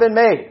atonement had not been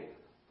made.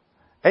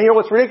 And you know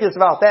what's ridiculous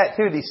about that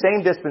too? These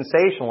same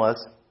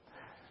dispensationalists,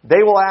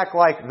 they will act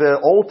like the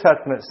Old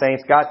Testament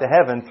saints got to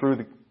heaven through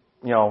the,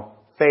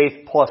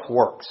 faith plus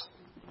works.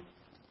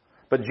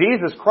 But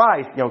Jesus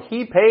Christ,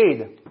 He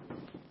paid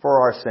for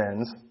our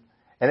sins,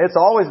 and it's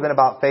always been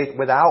about faith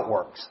without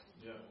works.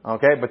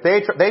 Okay, but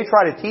they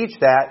try to teach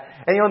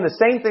that, and and the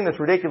same thing that's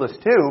ridiculous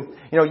too.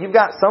 You've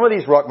got some of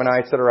these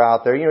Ruckmanites that are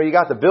out there. You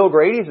got the Bill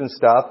Grady's and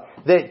stuff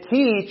that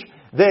teach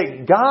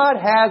that God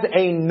has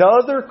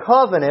another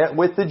covenant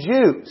with the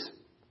Jews.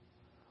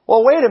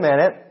 Well, wait a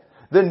minute.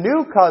 The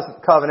new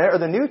covenant or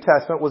the New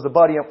Testament was the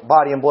body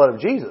and blood of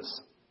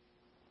Jesus.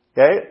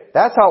 Okay,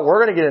 that's how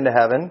we're going to get into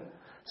heaven.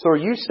 So are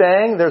you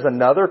saying there's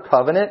another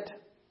covenant?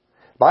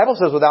 The Bible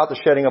says without the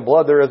shedding of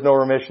blood there is no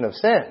remission of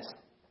sins.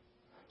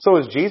 So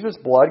is Jesus'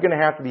 blood going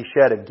to have to be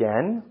shed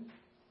again?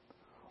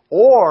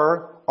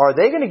 Or are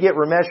they going to get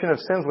remission of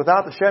sins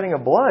without the shedding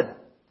of blood?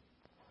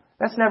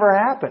 That's never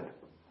happened.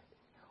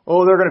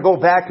 Oh, they're going to go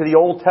back to the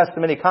Old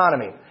Testament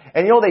economy.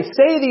 And they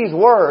say these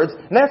words,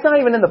 and that's not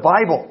even in the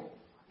Bible.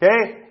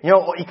 Okay?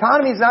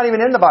 Economy is not even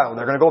in the Bible.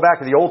 They're going to go back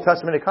to the Old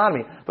Testament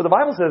economy. But the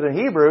Bible says in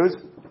Hebrews,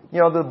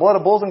 the blood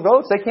of bulls and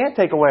goats, they can't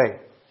take away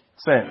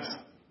sins.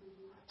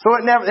 So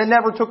it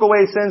never took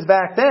away sins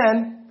back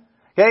then.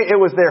 Okay? It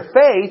was their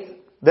faith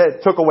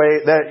that took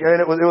away that, and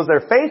it was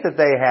their faith that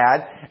they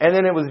had, and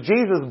then it was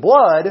Jesus'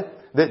 blood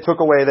that took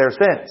away their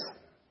sins.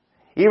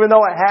 Even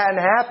though it hadn't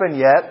happened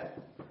yet,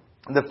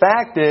 the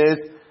fact is,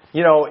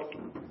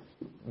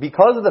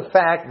 because of the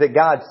fact that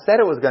God said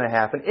it was going to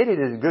happen, it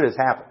is as good as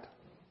happened.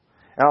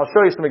 And I'll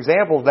show you some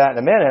examples of that in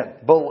a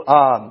minute.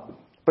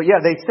 But yeah,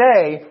 they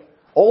say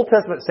Old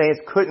Testament saints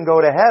couldn't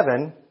go to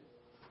heaven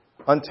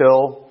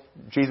until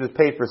Jesus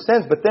paid for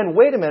sins. But then,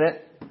 wait a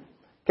minute.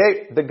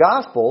 Okay, the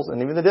Gospels,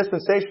 and even the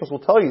dispensationals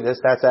will tell you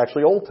this, that's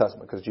actually Old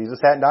Testament, because Jesus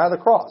hadn't died on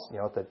the cross.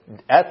 The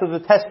death of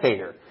the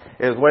testator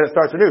is when it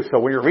starts to do.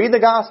 So when you read the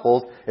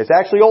Gospels, it's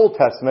actually Old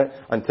Testament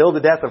until the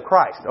death of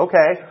Christ.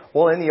 Okay,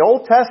 well in the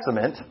Old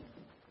Testament,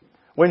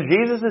 when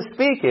Jesus is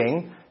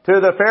speaking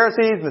to the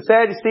Pharisees and the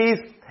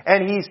Sadducees,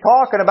 and He's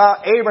talking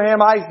about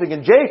Abraham, Isaac,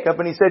 and Jacob,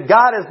 and He said,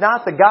 God is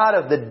not the God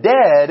of the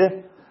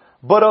dead,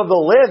 but of the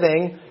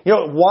living.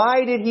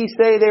 Why did He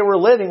say they were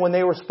living when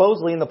they were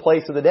supposedly in the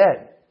place of the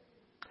dead?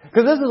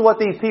 Because this is what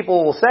these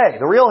people will say,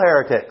 the real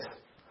heretics.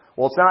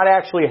 Well, it's not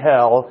actually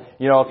hell.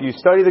 If you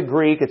study the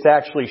Greek, it's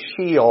actually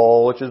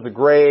Sheol, which is the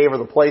grave or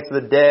the place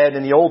of the dead.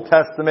 In the Old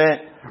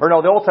Testament,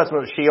 the Old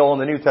Testament was Sheol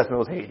and the New Testament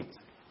was Hades.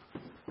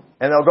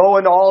 And they'll go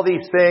into all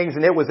these things,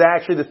 and it was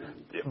actually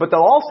but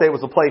they'll all say it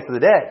was the place of the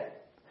dead.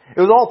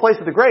 It was all a place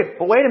of the grave.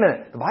 But wait a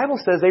minute, the Bible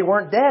says they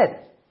weren't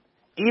dead.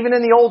 Even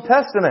in the Old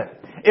Testament.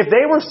 If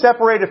they were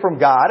separated from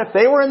God, if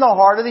they were in the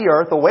heart of the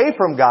earth, away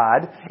from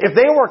God, if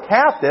they were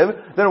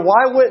captive, then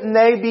why wouldn't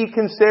they be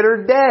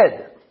considered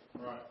dead?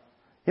 Right.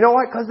 You know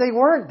why? Because they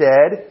weren't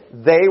dead.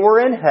 They were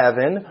in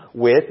heaven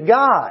with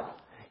God.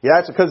 Yeah,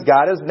 that's because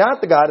God is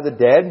not the God of the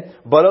dead,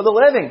 but of the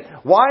living.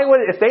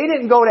 If they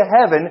didn't go to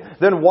heaven,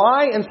 then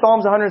why in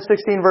Psalms 116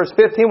 verse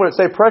 15 would it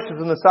say, precious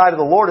in the sight of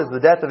the Lord is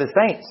the death of His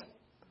saints?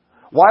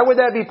 Why would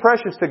that be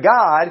precious to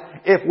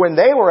God if when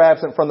they were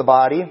absent from the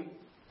body,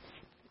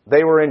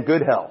 they were in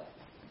good health,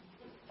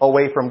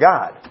 away from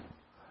God?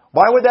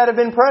 Why would that have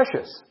been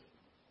precious?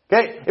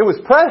 Okay, it was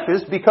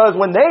precious because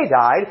when they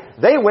died,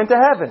 they went to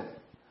heaven,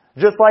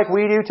 just like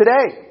we do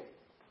today.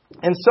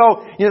 And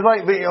so,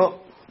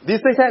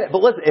 these things happen.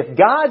 But listen, if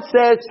God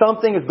says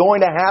something is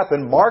going to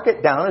happen, mark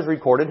it down as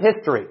recorded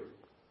history.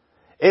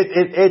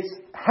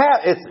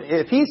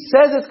 If He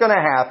says it's going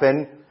to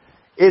happen,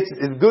 it's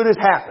as good as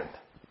happened.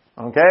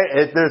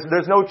 Okay,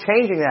 there's no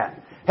changing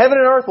that. Heaven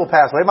and earth will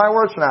pass away; my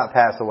words shall not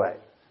pass away.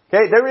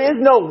 Okay, there is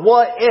no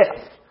what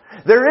if.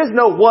 There is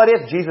no what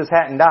if Jesus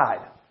hadn't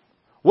died.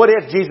 What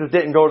if Jesus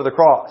didn't go to the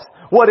cross?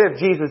 What if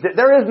Jesus did?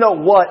 There is no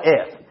what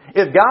if.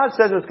 If God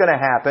says it's going to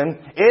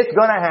happen, it's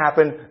going to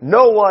happen.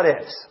 No what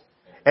ifs.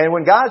 And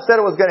when God said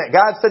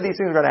God said these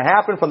things are going to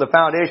happen from the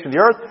foundation of the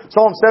earth.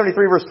 Psalm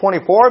 73 verse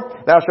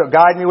 24, Thou shalt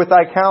guide me with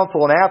Thy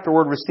counsel, and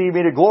afterward receive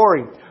me to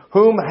glory.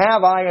 Whom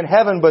have I in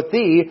heaven but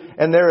Thee?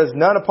 And there is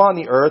none upon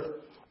the earth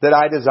that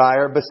I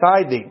desire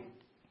beside Thee.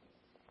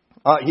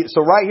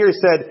 So right here He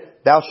said,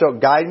 Thou shalt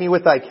guide me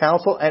with Thy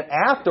counsel, and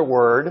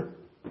afterward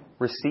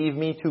receive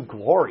me to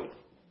glory.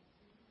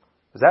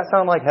 Does that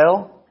sound like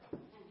hell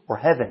or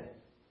heaven?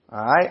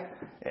 Alright?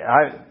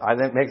 I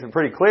think it makes it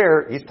pretty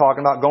clear. He's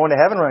talking about going to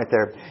heaven right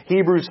there.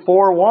 Hebrews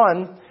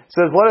 4:1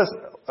 says,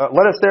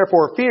 Let us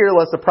therefore fear,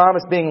 lest the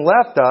promise being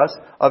left us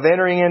of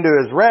entering into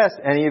His rest,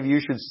 any of you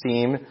should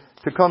seem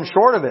to come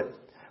short of it.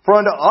 For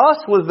unto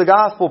us was the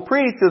gospel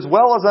preached as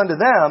well as unto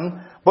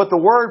them, but the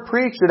word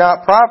preached did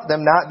not profit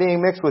them, not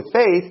being mixed with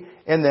faith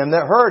in them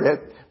that heard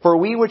it. For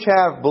we which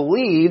have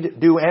believed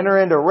do enter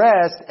into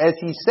rest, as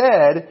he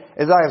said,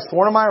 as I have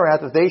sworn in my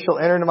wrath, that they shall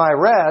enter into my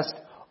rest,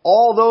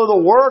 although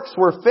the works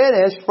were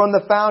finished from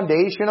the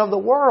foundation of the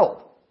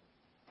world.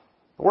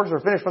 The works were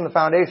finished from the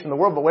foundation of the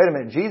world, but wait a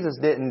minute, Jesus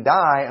didn't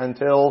die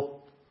until,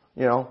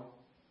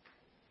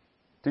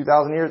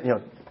 2,000 years,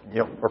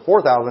 or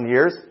 4,000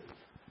 years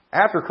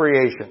after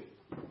creation.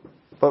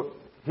 But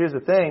here's the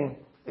thing,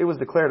 it was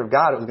declared of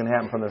God it was going to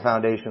happen from the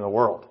foundation of the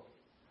world.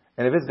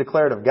 And if it's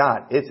declared of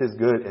God, it's as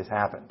good as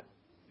happened.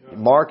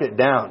 Mark it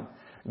down.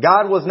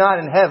 God was not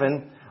in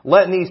heaven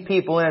letting these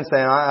people in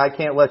saying, I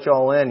can't let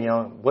y'all in.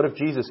 What if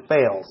Jesus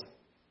fails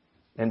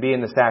in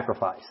being the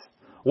sacrifice?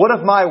 What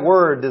if my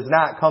word does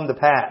not come to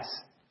pass?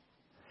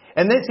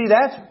 And then see,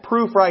 that's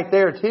proof right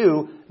there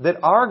too, that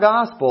our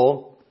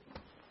gospel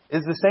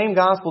is the same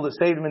gospel that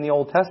saved him in the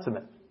Old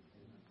Testament.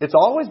 It's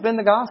always been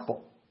the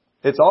gospel.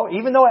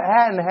 Even though it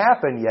hadn't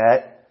happened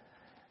yet,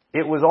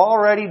 it was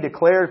already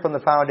declared from the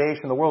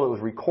foundation of the world. It was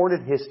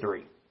recorded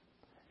history.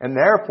 And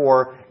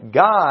therefore,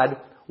 God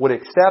would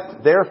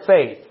accept their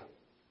faith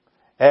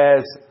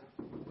as,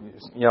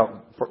 He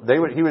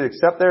would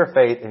accept their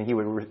faith and He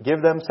would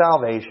give them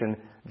salvation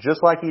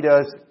just like He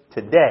does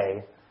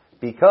today,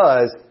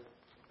 because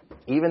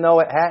even though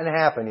it hadn't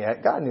happened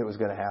yet, God knew it was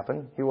going to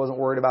happen. He wasn't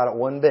worried about it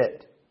one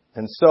bit.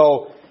 And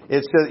so,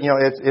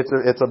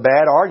 it's a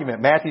bad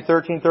argument. Matthew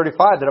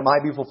 13:35, that it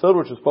might be fulfilled,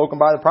 which was spoken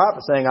by the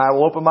prophet, saying, I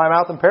will open my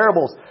mouth in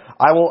parables.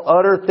 I will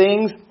utter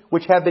things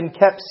which have been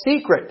kept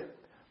secret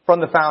from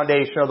the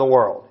foundation of the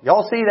world.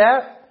 Y'all see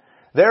that?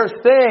 There's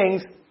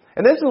things,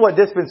 and this is what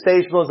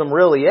dispensationalism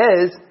really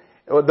is.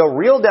 The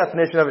real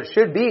definition of it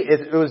should be,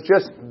 it was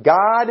just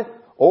God,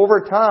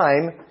 over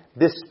time,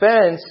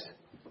 dispensed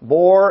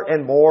more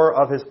and more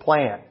of His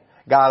plan.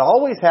 God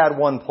always had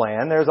one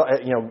plan.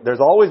 There's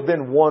always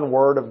been one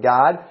word of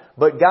God,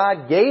 but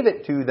God gave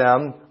it to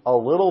them a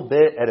little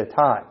bit at a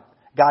time.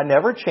 God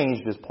never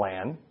changed His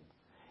plan.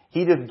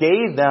 He just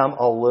gave them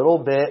a little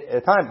bit at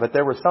a time. But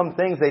there were some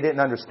things they didn't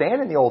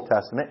understand in the Old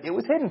Testament. It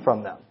was hidden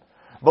from them.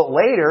 But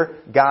later,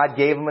 God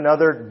gave them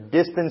another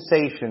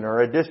dispensation or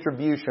a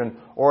distribution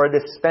or a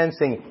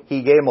dispensing.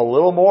 He gave them a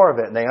little more of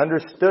it, and they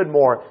understood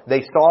more.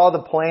 They saw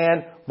the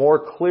plan more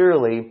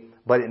clearly,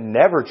 but it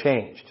never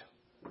changed.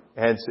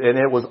 And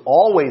it was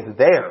always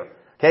there.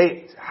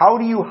 Okay? How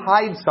do you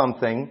hide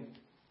something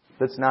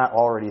that's not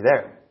already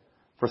there?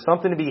 For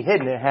something to be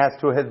hidden, it has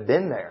to have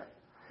been there.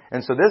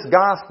 And so this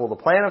gospel, the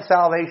plan of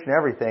salvation,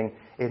 everything,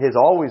 it has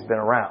always been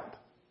around.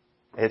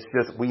 It's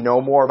just we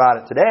know more about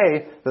it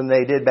today than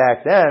they did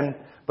back then.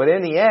 But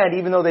in the end,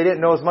 even though they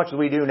didn't know as much as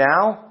we do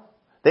now,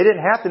 they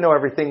didn't have to know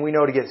everything we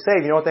know to get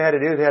saved. You know what they had to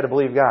do? They had to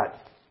believe God.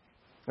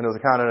 And it was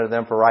accounted unto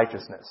them for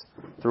righteousness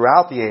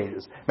throughout the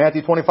ages.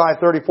 Matthew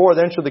 25:34,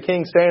 then shall the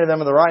King say unto them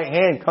on the right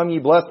hand, come ye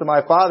blessed of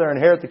my Father,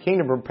 inherit the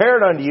kingdom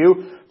prepared unto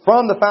you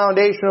from the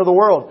foundation of the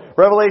world.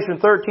 Revelation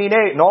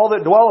 13:8, and all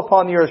that dwell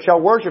upon the earth shall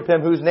worship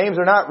Him, whose names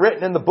are not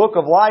written in the book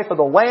of life of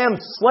the Lamb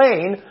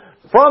slain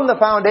from the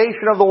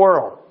foundation of the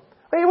world.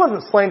 He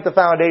wasn't slain at the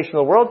foundation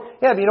of the world.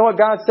 Yeah, but you know what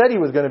God said He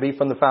was going to be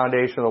from the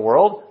foundation of the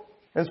world?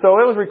 And so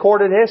it was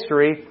recorded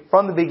history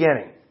from the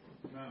beginning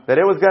that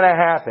it was going to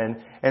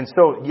happen. And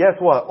so, guess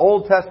what?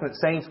 Old Testament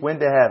saints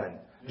went to heaven,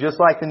 just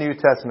like the New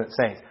Testament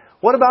saints.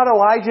 What about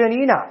Elijah and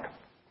Enoch?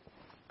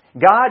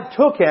 God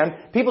took him.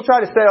 People try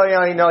to say,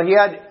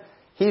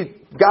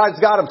 God's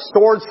got him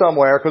stored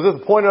somewhere because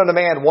it's appointed unto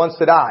man once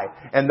to die.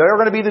 And they're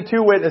going to be the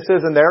two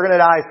witnesses and they're going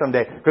to die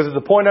someday because it's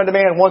appointed unto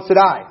man once to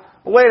die.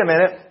 But wait a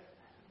minute.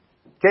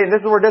 Okay, and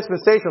this is where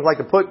dispensations like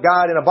to put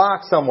God in a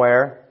box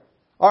somewhere.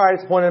 Alright,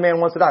 it's appointed unto man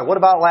once to die. What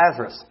about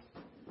Lazarus?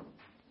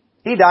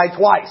 He died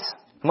twice.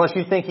 Unless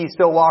you think He's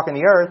still walking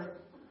the earth.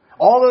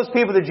 All those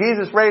people that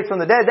Jesus raised from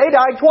the dead, they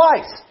died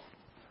twice.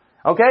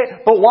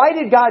 Okay? But why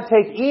did God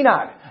take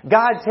Enoch?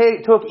 God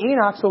took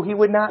Enoch so he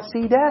would not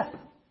see death.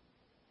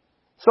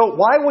 So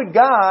why would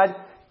God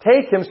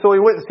take him so he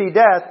wouldn't see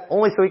death,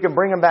 only so He can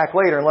bring him back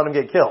later and let him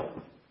get killed?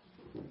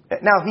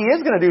 Now, He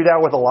is going to do that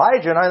with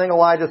Elijah, and I think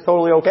Elijah's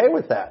totally okay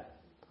with that.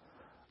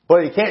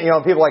 But you can't,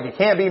 people are like, it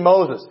can't be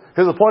Moses,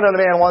 because the point of the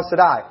man wants to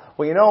die.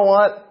 Well, you know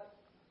what?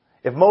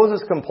 If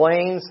Moses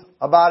complains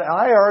about it,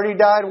 I already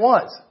died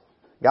once.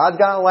 God's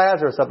got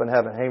Lazarus up in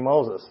heaven. Hey,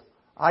 Moses,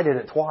 I did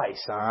it twice,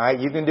 alright?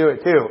 You can do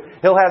it too.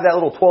 He'll have that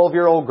little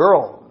 12-year-old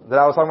girl that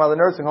I was talking about in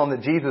the nursing home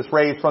that Jesus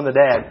raised from the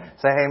dead.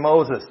 Say, hey,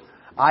 Moses,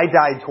 I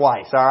died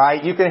twice,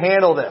 alright? You can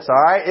handle this,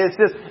 alright?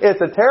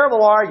 It's a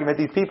terrible argument.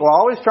 These people are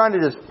always trying to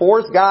just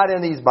force God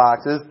in these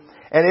boxes.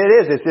 And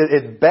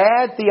it's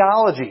bad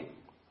theology.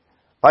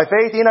 By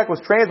faith, Enoch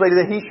was translated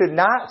that he should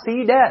not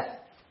see death.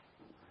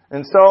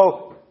 And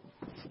so,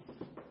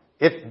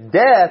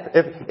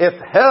 if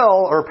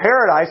hell or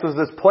paradise was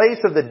this place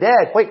of the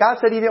dead, God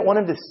said He didn't want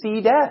him to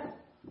see death.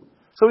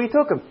 So He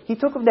took him. He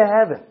took him to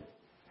heaven.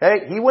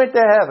 Okay? He went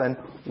to heaven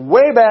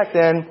way back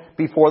then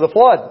before the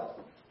flood.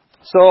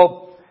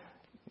 So,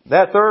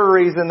 that third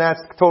reason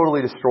that's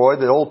totally destroyed,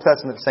 the Old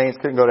Testament saints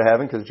couldn't go to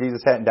heaven because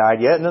Jesus hadn't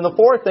died yet. And then the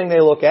fourth thing they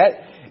look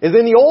at is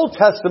in the Old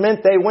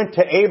Testament they went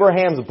to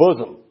Abraham's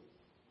bosom.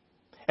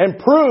 And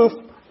proof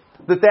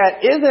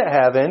that isn't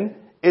heaven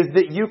is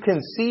that you can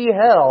see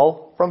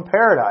hell from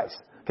paradise.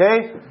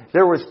 Okay?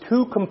 There was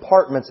 2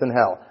 compartments in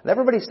hell. And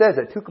everybody says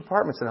that 2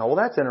 compartments in hell. Well,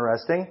 that's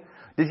interesting.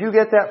 Did you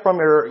get that from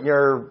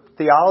your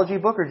theology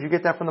book, or did you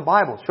get that from the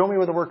Bible? Show me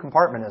where the word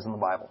compartment is in the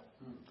Bible.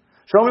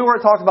 Show me where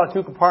it talks about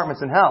 2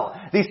 compartments in hell.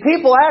 These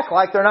people act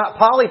like they're not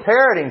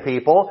poly-parroting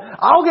people.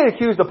 I'll get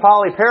accused of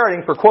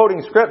poly-parroting for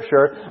quoting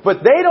Scripture,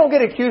 but they don't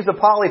get accused of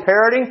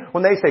poly-parroting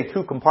when they say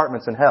 2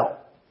 compartments in hell.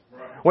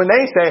 When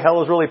they say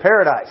hell is really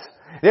paradise.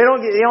 They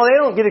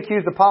don't get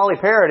accused of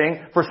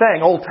poly-parroting for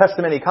saying Old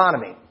Testament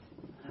economy.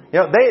 They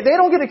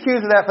don't get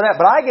accused of that for that,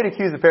 but I get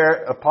accused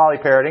of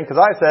poly-parroting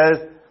because I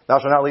says, thou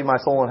shalt not leave my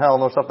soul in hell,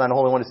 nor suffer thine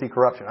holy one to see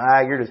corruption.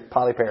 You're just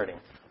poly-parroting.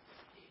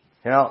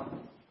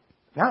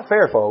 Not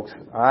fair, folks.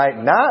 Alright?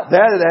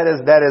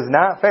 That is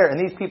not fair. And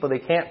these people, they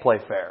can't play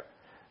fair.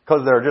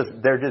 Because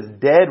they're just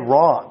dead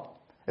wrong.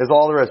 Is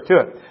all there is to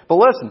it. But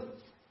listen.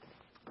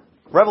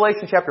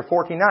 Revelation chapter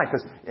 14:9.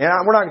 Because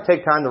we're not going to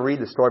take time to read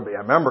the story, but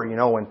I remember,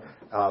 when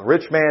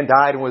rich man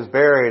died and was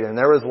buried, and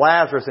there was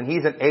Lazarus, and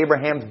he's in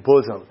Abraham's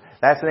bosom.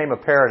 That's the name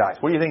of paradise.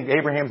 What do you think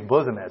Abraham's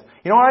bosom is?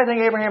 You know what I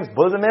think Abraham's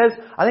bosom is?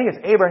 I think it's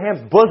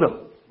Abraham's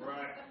bosom.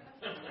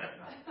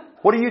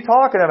 What are you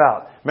talking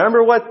about?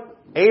 Remember what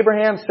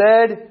Abraham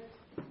said?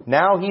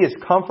 Now he is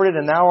comforted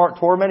and thou art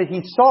tormented.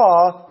 He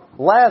saw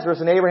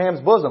Lazarus in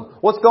Abraham's bosom.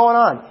 What's going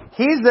on?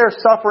 He's there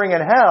suffering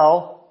in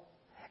hell,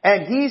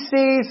 and he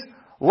sees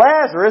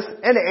Lazarus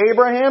in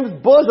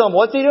Abraham's bosom.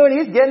 What's he doing?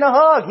 He's getting a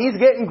hug. He's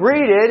getting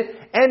greeted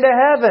into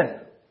heaven.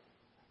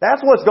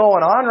 That's what's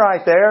going on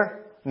right there.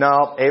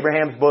 No,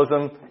 Abraham's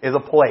bosom is a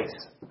place.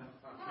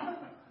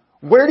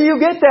 Where do you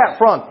get that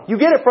from? You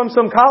get it from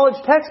some college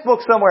textbook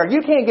somewhere. You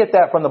can't get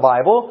that from the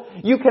Bible.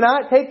 You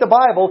cannot take the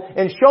Bible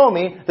and show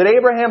me that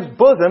Abraham's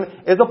bosom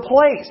is a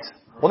place.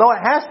 Well, no,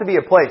 it has to be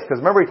a place, because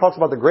remember he talks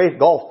about the great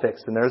gulf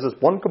fixed, and there's this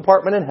one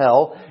compartment in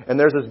hell, and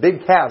there's this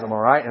big chasm,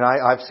 alright? And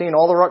I've seen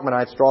all the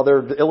Ruckmanites draw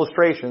their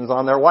illustrations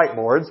on their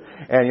whiteboards,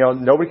 and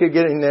nobody could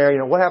get in there.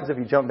 What happens if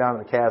you jump down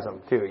in the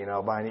chasm too?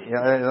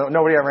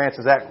 Nobody ever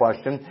answers that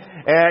question.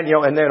 And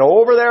and then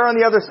over there on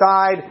the other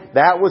side,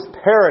 that was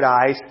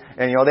paradise,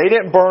 and they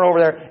didn't burn over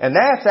there, and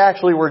that's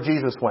actually where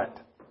Jesus went.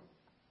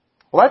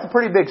 Well, that's a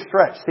pretty big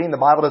stretch, seeing the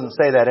Bible doesn't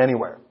say that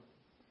anywhere.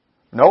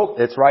 Nope,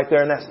 it's right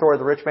there in that story of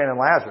the rich man and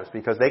Lazarus,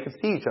 because they could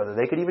see each other.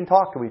 They could even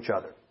talk to each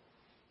other.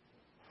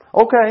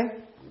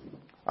 Okay.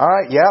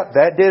 Alright, yeah,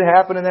 that did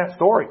happen in that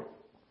story.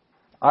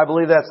 I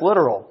believe that's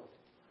literal.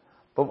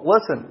 But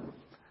listen,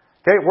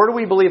 okay, where do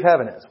we believe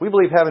heaven is? We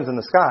believe heaven's in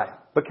the sky.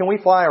 But can we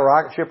fly a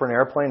rocket ship or an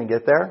airplane and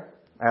get there?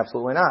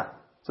 Absolutely not.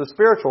 It's a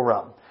spiritual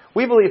realm.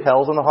 We believe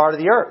hell's in the heart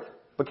of the earth.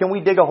 But can we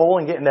dig a hole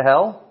and get into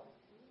hell?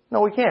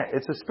 No, we can't.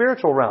 It's a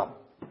spiritual realm.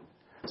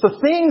 So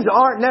things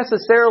aren't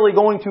necessarily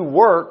going to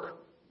work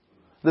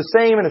the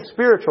same in a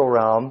spiritual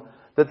realm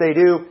that they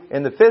do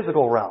in the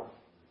physical realm.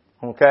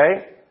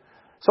 Okay?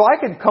 So I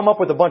could come up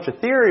with a bunch of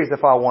theories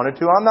if I wanted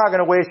to. I'm not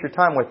going to waste your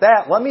time with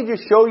that. Let me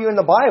just show you in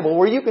the Bible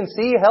where you can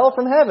see hell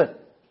from heaven.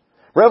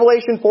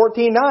 Revelation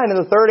 14:9, and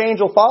the third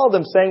angel followed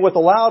them, saying with a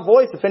loud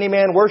voice, if any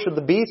man worship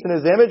the beast in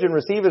his image and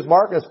receive his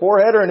mark in his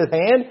forehead or in his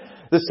hand,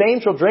 the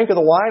same shall drink of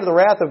the wine of the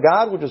wrath of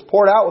God, which is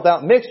poured out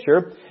without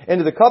mixture,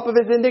 into the cup of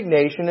his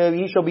indignation, and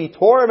he shall be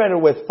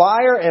tormented with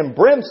fire and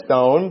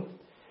brimstone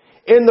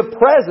in the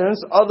presence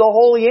of the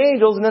holy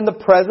angels and in the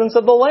presence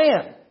of the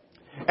Lamb.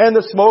 And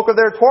the smoke of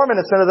their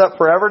torment ascendeth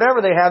up forever and ever.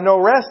 They have no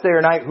rest day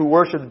or night who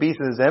worship the beast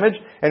in his image,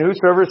 and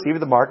whosoever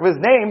receiveth the mark of his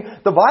name.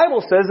 The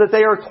Bible says that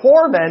they are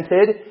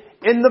tormented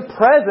in the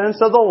presence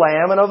of the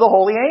Lamb and of the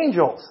holy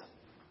angels.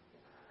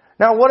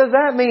 Now what does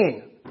that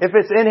mean? If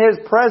it's in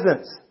his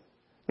presence,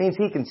 it means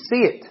he can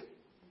see it.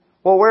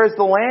 Well, where's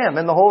the Lamb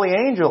and the holy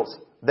angels?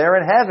 They're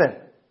in heaven.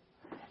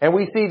 And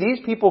we see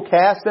these people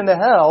cast into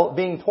hell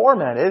being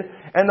tormented,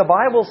 and the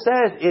Bible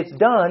says it's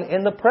done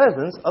in the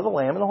presence of the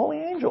Lamb and the holy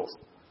angels.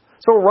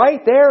 So right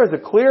there is a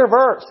clear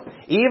verse.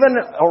 Even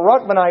a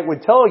Ruckmanite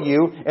would tell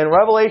you in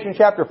Revelation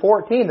chapter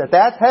 14 that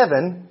that's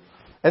heaven,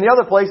 and the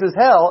other place is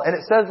hell, and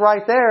it says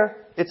right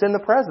there, it's in the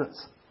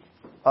presence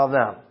of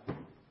them.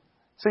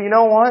 So you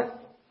know what?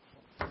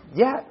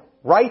 Yeah,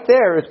 right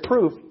there is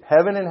proof,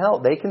 heaven and hell,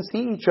 they can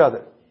see each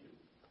other.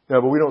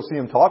 Yeah, but we don't see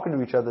them talking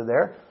to each other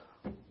there.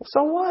 Well,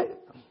 so what?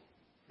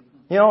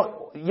 You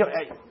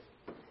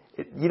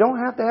don't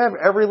have to have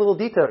every little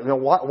detail.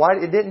 Why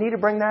it didn't need to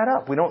bring that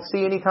up. We don't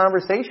see any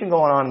conversation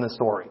going on in the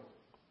story.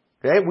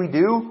 Okay, we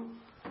do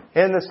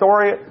in the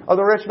story of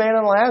the rich man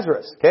and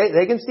Lazarus. Okay,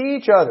 they can see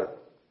each other.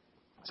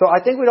 So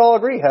I think we'd all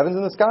agree, heaven's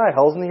in the sky,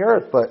 hell's in the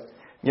earth. But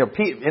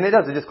and it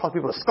doesn't just cause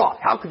people to scoff.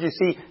 How could you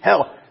see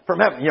hell from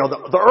heaven?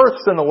 The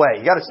earth's in the way.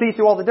 You got to see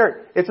through all the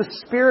dirt. It's a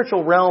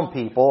spiritual realm,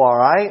 people. All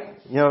right.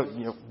 You're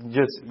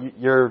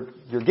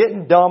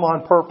getting dumb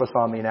on purpose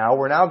on me now.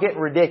 We're now getting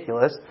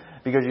ridiculous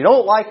because you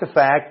don't like the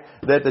fact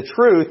that the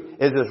truth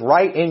is just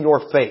right in your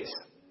face.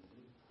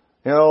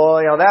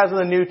 That's in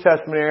the New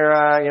Testament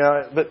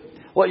era. But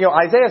Well,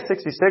 Isaiah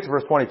 66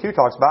 verse 22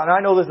 talks about, and I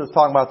know this is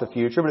talking about the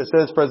future, but it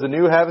says, "For as the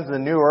new heavens and the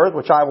new earth,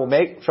 which I will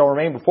make, shall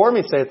remain before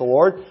me, saith the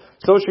Lord,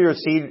 so shall your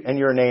seed and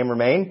your name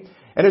remain.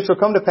 And it shall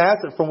come to pass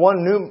that from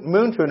one new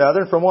moon to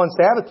another, and from one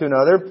Sabbath to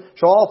another,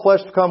 shall all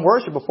flesh come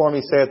worship before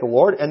me, saith the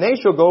Lord. And they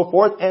shall go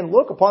forth and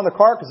look upon the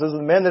carcasses of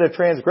the men that have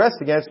transgressed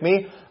against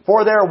me.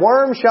 For their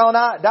worm shall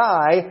not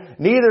die,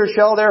 neither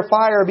shall their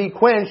fire be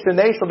quenched, and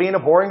they shall be an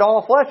abhorring to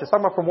all flesh." It's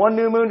talking about from one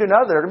new moon to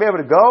another. They're going to be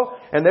able to go,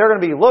 and they're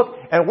going to be, look,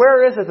 and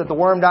where is it that the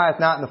worm dieth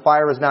not and the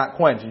fire is not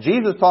quenched?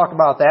 Jesus talked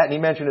about that, and He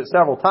mentioned it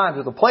several times.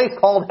 There's a place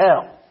called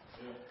hell.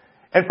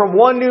 And from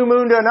one new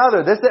moon to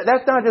another,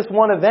 that's not just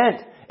one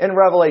event in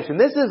Revelation.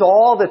 This is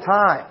all the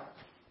time.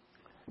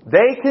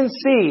 They can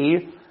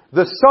see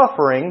the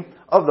suffering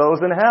of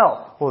those in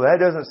hell. Well, that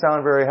doesn't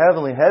sound very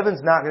heavenly.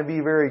 Heaven's not going to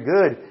be very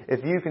good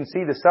if you can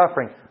see the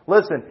suffering.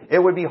 Listen, it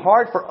would be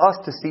hard for us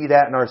to see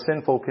that in our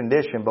sinful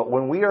condition, but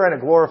when we are in a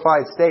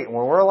glorified state,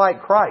 when we're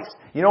like Christ,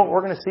 you know what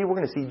we're going to see? We're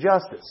going to see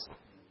justice.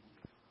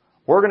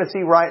 We're going to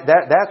see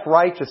that's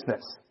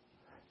righteousness.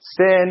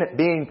 Sin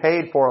being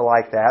paid for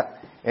like that,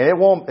 and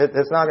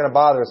it's not going to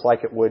bother us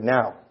like it would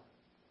now.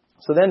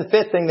 So then the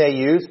fifth thing they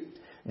use,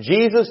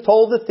 Jesus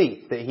told the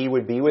thief that he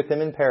would be with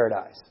him in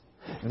paradise.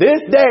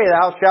 "This day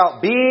thou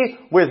shalt be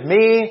with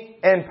me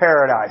in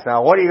paradise."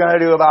 Now what are you going to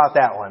do about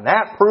that one?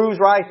 That proves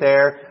right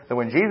there that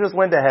when Jesus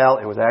went to hell,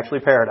 it was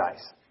actually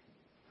paradise.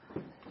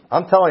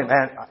 I'm telling you,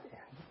 man,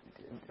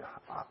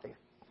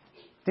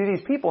 do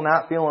these people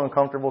not feel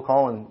uncomfortable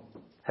calling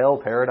hell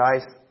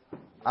paradise?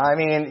 I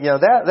mean,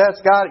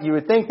 that's got, you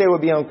would think they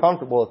would be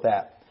uncomfortable with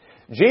that.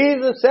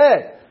 Jesus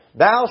said,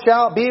 "Thou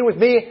shalt be with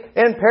me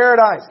in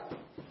paradise."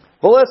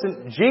 Well,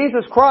 listen,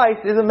 Jesus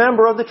Christ is a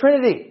member of the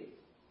Trinity.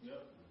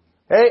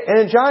 Okay? And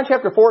in John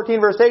chapter 14,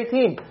 verse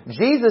 18,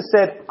 Jesus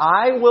said,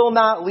 "I will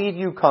not leave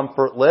you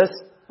comfortless.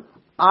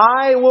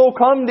 I will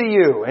come to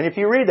you." And if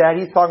you read that,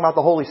 He's talking about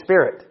the Holy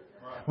Spirit.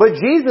 But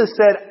Jesus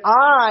said,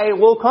 "I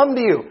will come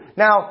to you."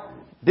 Now,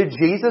 did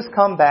Jesus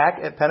come back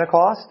at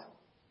Pentecost?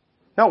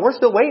 No, we're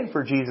still waiting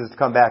for Jesus to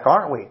come back,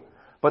 aren't we?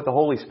 But the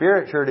Holy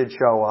Spirit sure did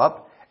show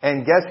up.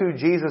 And guess who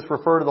Jesus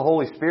referred to the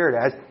Holy Spirit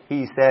as?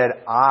 He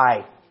said,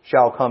 "I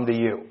shall come to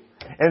you."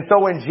 And so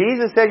when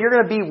Jesus said, "You're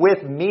going to be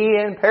with me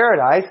in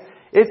paradise,"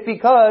 it's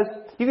because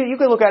you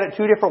can look at it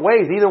two different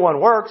ways. Either one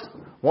works.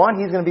 One,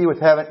 He's going to be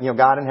with heaven,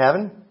 God in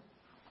heaven.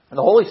 And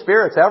the Holy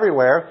Spirit's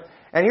everywhere.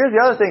 And here's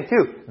the other thing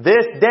too.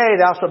 "This day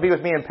thou shalt be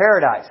with me in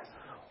paradise."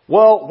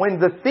 Well, when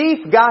the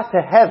thief got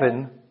to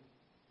heaven,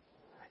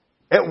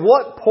 at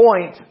what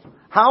point,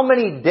 how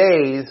many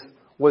days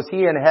was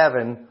he in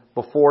heaven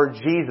before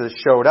Jesus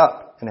showed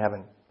up in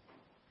heaven?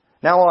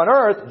 Now on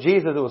earth,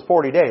 Jesus, it was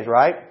 40 days,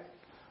 right?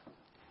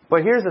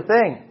 But here's the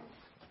thing.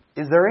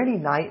 Is there any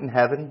night in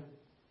heaven?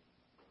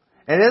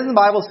 And doesn't the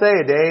Bible say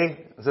a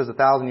day, it says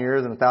 1,000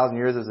 years, and 1,000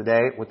 years is a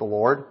day with the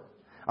Lord?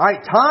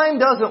 Alright, time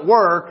doesn't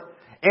work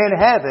in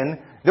heaven.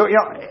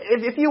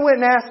 If you went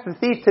and asked the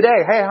thief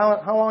today, "Hey,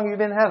 how long have you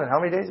been in heaven? How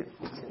many days?"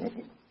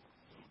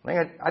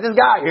 "I just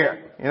got here,"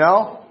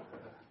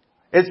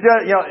 It's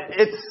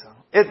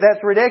just,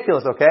 that's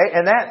ridiculous, okay?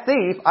 And that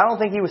thief, I don't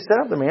think he was set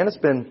up there, man. It's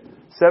been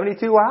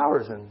 72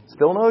 hours and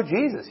still no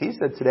Jesus. He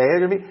said today they're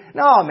going to be,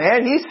 no,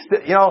 man, he's,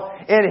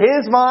 in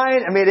his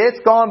mind, it's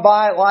gone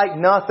by like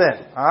nothing.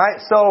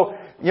 Alright? So,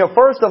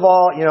 first of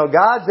all,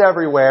 God's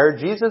everywhere.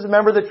 Jesus is a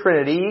member of the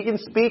Trinity. He can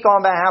speak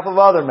on behalf of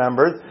other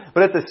members.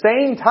 But at the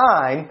same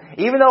time,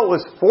 even though it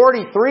was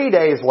 43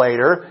 days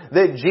later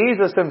that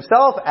Jesus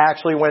Himself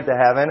actually went to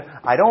heaven,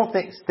 I don't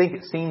think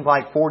it seemed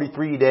like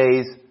 43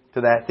 days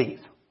to that thief.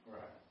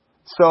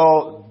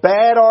 So,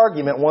 bad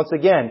argument once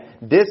again.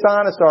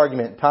 Dishonest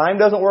argument. Time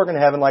doesn't work in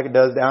heaven like it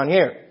does down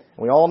here.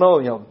 We all know,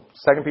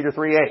 2 Peter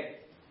 3:8.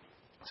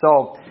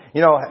 So,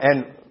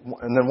 and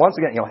then once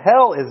again,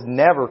 hell is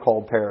never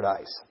called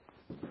paradise.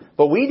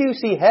 But we do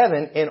see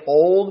heaven in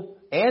Old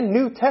and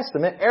New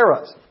Testament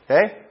eras.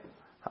 Okay?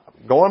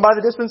 Going by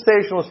the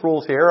dispensationalist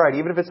rules here, right?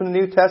 Even if it's in the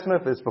New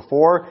Testament, if it's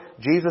before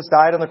Jesus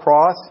died on the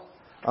cross,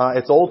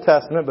 it's Old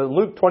Testament. But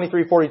Luke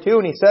 23:42,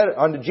 and He said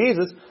unto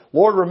Jesus,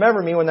 "Lord,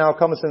 remember me when Thou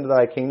comest into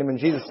Thy kingdom." And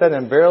Jesus said to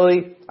him,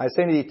 "Verily, I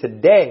say to thee,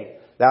 today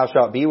thou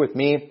shalt be with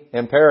me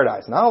in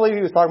paradise." And I don't believe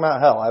He was talking about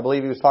hell. I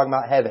believe He was talking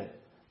about heaven.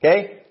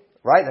 Okay?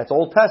 Right? That's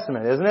Old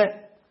Testament, isn't it?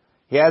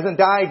 He hasn't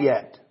died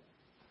yet.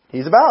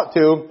 He's about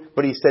to,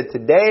 but He said,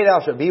 "Today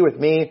thou shalt be with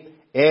me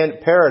in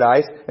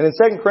paradise." And in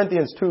 2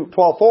 Corinthians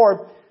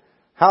 12:4,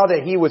 how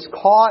that He was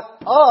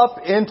caught up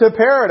into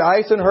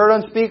paradise and heard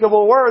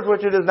unspeakable words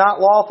which it is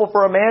not lawful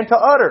for a man to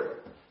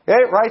utter.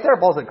 Okay, right there,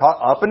 Paul said, caught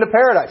up into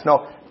paradise.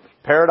 No,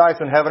 paradise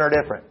and heaven are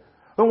different.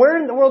 But where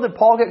in the world did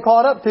Paul get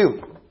caught up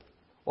to?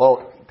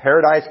 Well,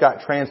 paradise got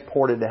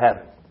transported to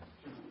heaven.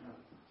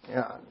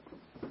 Yeah,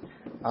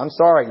 I'm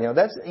sorry.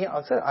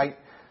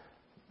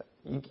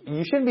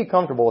 You shouldn't be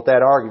comfortable with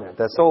that argument.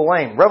 That's so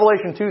lame.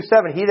 Revelation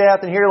 2:7, "He that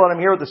hath an ear, let him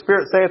hear what the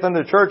Spirit saith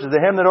unto the churches.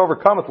 To him that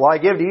overcometh will I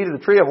give to eat of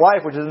the tree of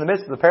life, which is in the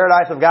midst of the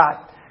paradise of God."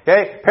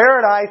 Okay?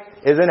 Paradise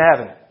is in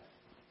heaven.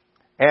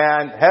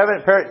 And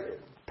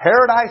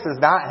paradise is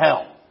not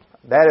hell.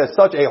 That is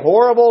such a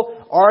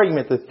horrible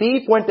argument. The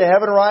thief went to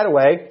heaven right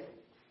away,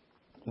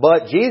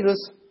 but Jesus,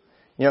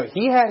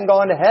 He hadn't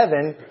gone to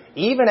heaven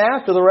even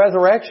after the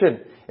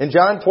resurrection. In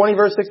John 20,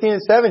 verse 16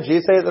 and 7,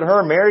 Jesus saith unto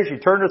her, Mary, she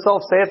turned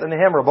herself, saith unto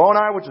him,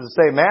 Rabboni, which is to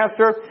say,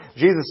 Master.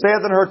 Jesus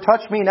saith unto her,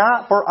 Touch me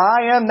not, for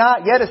I am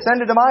not yet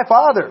ascended to my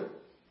Father.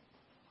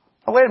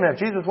 Oh, wait a minute. If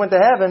Jesus went to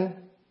heaven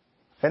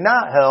and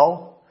not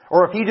hell,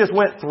 or if He just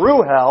went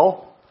through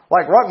hell,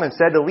 like Ruckman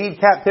said, to lead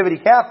captivity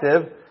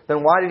captive,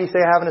 then why did He say,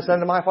 I haven't ascended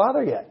to my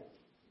Father yet?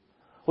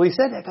 Well, He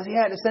said that because He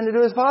hadn't ascended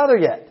to His Father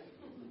yet.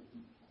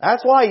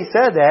 That's why He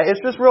said that. It's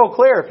just real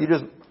clear if you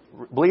just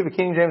believe the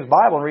King James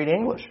Bible and read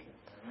English.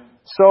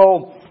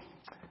 So,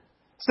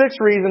 sixth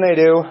reason they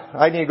do,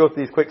 I need to go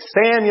through these quick.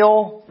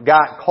 Samuel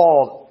got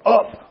called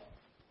up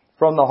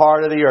from the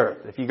heart of the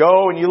earth. If you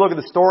go and you look at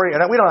the story,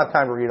 and we don't have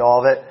time to read all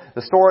of it,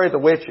 the story of the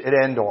witch at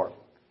Endor.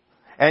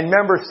 And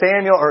remember,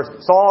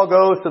 Saul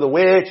goes to the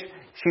witch.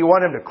 She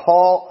wanted him to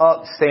call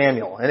up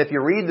Samuel. And if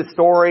you read the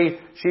story,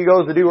 she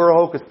goes to do her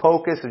hocus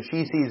pocus and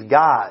she sees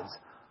gods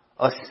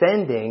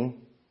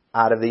ascending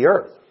out of the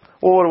earth.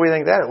 Well, what do we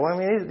think that is? Well, I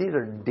mean, these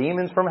are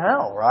demons from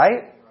hell,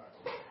 right?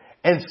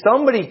 And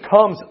somebody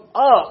comes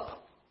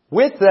up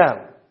with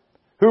them.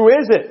 Who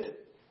is it?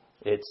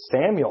 It's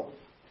Samuel.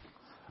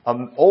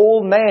 An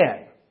old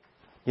man,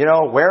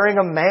 wearing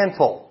a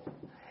mantle.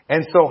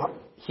 And so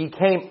he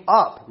came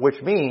up, which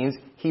means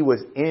he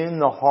was in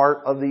the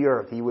heart of the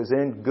earth. He was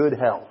in good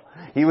hell.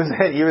 He was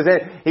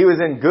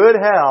in good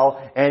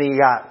hell, and he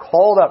got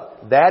called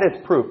up. That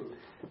is proof.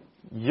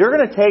 You're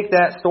going to take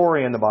that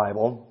story in the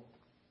Bible,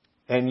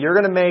 and you're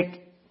going to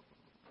make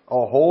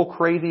a whole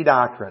crazy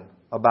doctrine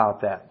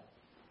about that.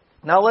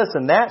 Now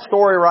listen, that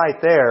story right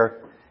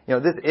there,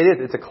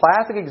 it's a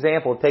classic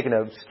example of taking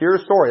an obscure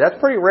story. That's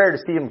pretty rare to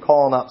see him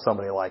calling up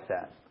somebody like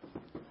that.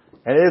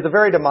 And it is a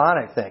very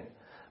demonic thing.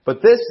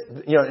 But this,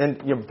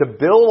 to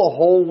build a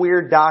whole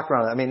weird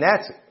doctrine on it, I mean,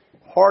 that's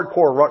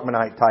hardcore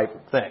Ruckmanite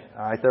type thing.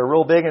 Alright, they're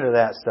real big into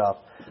that stuff.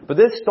 But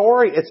this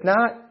story, it's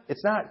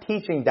not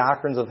teaching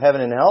doctrines of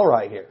heaven and hell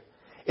right here.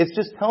 It's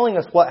just telling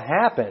us what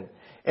happened.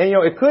 And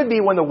it could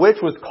be when the witch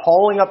was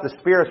calling up the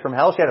spirits from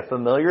hell, she had a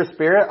familiar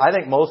spirit. I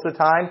think most of the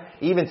time,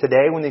 even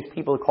today, when these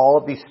people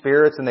call up these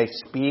spirits and they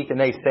speak and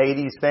they say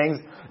these things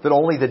that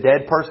only the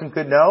dead person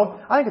could know,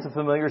 I think it's a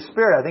familiar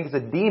spirit. I think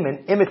it's a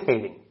demon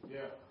imitating.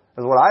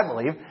 Is what I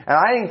believe. And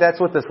I think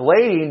that's what this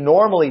lady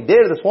normally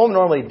did, this woman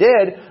normally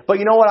did. But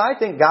you know what I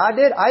think God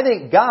did? I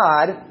think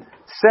God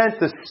sent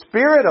the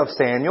spirit of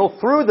Samuel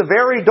through the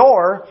very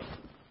door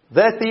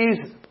that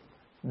these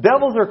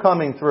devils are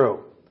coming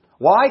through.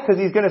 Why? Because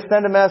He's going to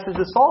send a message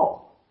to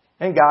Saul.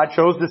 And God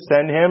chose to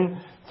send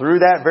him through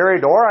that very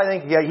door. I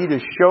think he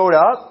just showed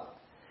up.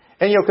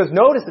 And because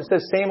notice it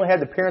says Samuel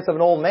had the appearance of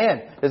an old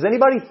man. Does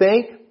anybody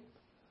think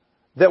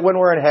that when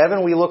we're in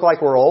heaven we look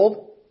like we're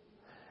old?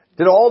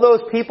 Did all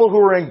those people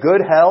who were in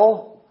good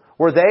hell,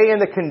 were they in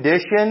the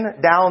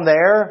condition down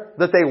there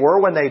that they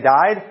were when they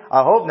died?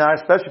 I hope not,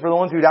 especially for the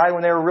ones who died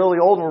when they were really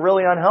old and were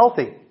really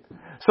unhealthy.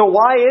 So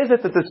why is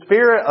it that the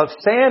spirit of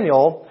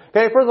Samuel,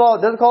 okay, first of all,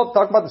 it doesn't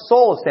talk about the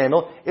soul of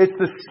Samuel. It's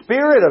the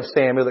spirit of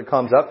Samuel that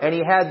comes up, and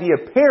he had the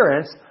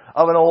appearance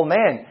of an old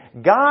man.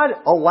 God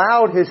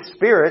allowed His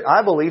spirit,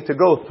 I believe, to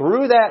go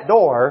through that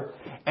door,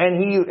 and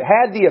He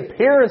had the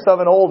appearance of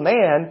an old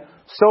man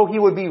so he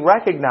would be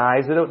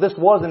recognized that this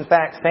was in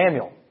fact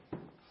Samuel.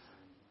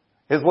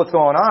 Is what's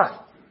going on.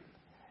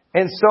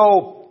 And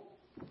so,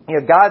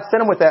 God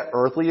sent him with that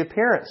earthly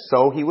appearance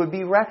so he would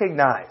be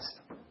recognized.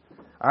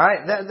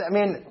 Alright?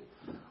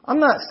 I'm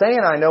not saying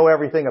I know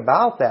everything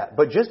about that,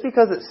 but just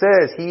because it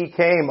says he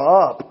came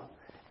up,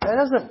 that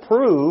doesn't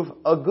prove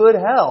a good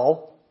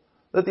hell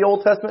that the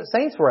Old Testament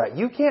saints were at.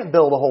 You can't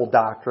build a whole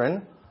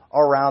doctrine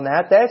around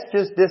that. That's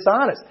just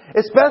dishonest.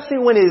 Especially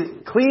when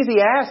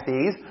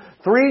Ecclesiastes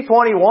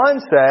 3:21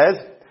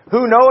 says,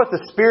 Who knoweth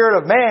the spirit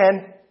of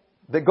man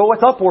that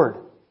goeth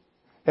upward,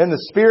 and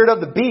the spirit of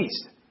the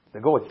beast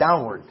that goeth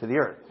downward to the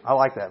earth. I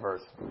like that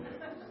verse.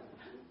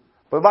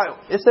 But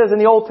it says in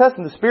the Old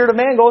Testament, the spirit of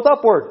man goeth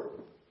upward.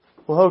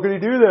 Well, how could he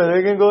do that?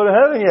 They can't go to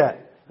heaven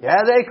yet.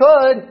 Yeah, they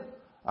could.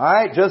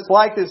 Alright, just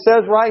like it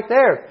says right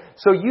there.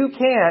 So you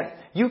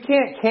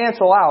can't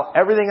cancel out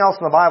everything else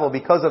in the Bible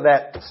because of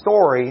that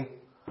story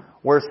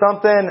where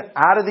something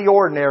out of the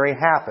ordinary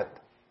happened.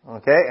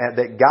 Okay, and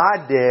that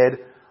God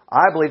did,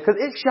 I believe, because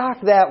it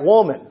shocked that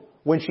woman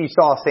when she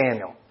saw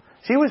Samuel.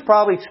 She was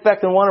probably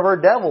expecting one of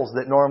her devils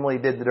that normally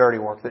did the dirty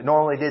work, that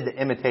normally did the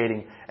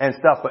imitating and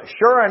stuff. But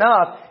sure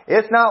enough,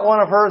 it's not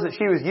one of hers that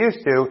she was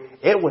used to.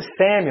 It was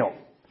Samuel.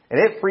 And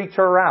it freaked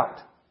her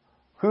out.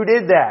 Who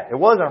did that? It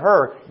wasn't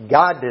her.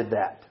 God did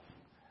that.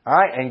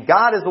 Alright? And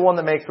God is the one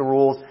that makes the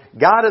rules.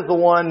 God is the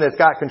one that's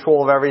got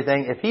control of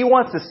everything. If He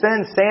wants to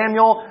send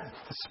Samuel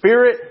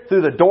Spirit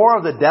through the door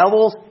of the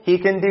devils, He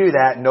can do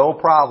that, no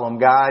problem.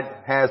 God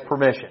has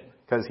permission,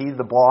 because He's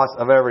the boss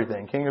of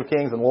everything. King of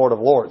kings and Lord of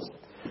lords.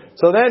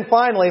 So then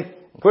finally,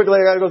 quickly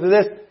I gotta go through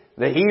this,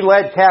 that He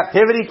led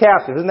captivity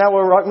captive. Isn't that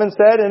what Ruckman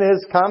said in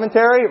his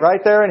commentary?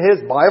 Right there in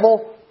his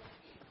Bible?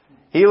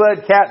 He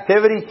led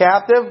captivity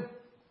captive.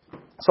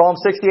 Psalm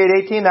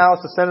 68:18, Thou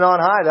hast ascended on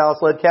high, Thou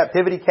hast led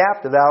captivity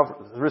captive, Thou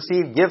hast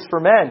received gifts for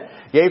men,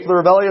 yea, for the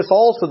rebellious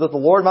also, that the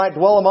Lord might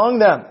dwell among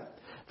them.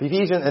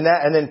 And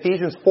then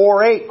Ephesians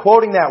 4:8,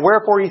 quoting that,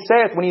 Wherefore he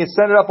saith, when he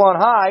ascended up on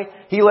high,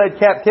 he led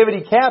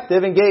captivity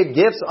captive and gave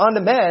gifts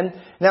unto men.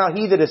 Now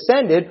he that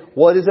ascended,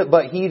 what is it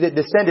but he that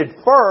descended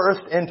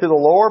first into the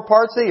lower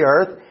parts of the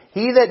earth?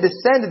 He that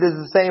descended is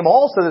the same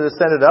also that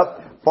ascended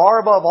up far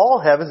above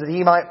all heavens, that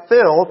he might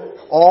fill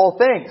all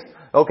things.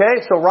 Okay,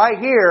 so right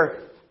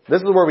here,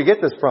 this is where we get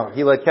this from.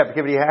 He led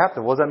captivity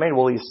captive. What does that mean?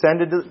 Well, he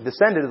descended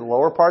to the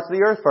lower parts of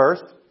the earth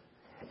first,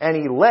 and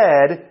he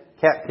led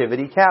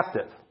captivity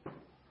captive.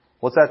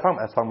 What's that talking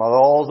about? That's talking about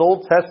all those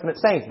Old Testament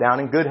saints down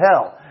in good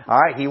hell.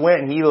 Alright, he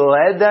went and he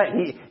led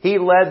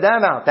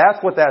them out.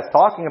 That's what that's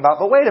talking about.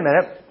 But wait a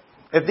minute.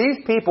 If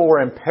these people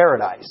were in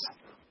paradise,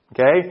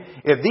 okay?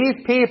 If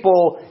these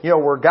people,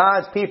 were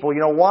God's people,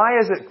 why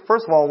is it,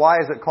 first of all, why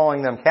is it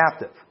calling them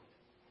captive?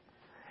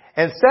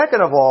 And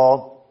second of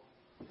all,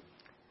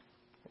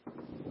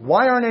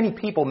 why aren't any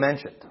people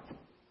mentioned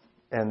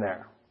in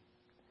there?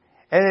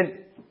 And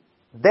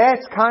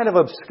that's kind of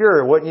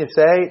obscure, wouldn't you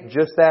say?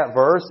 Just that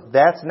verse?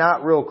 That's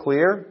not real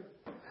clear.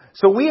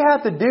 So we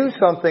have to do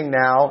something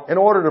now in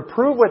order to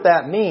prove what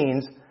that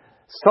means.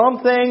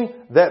 Something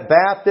that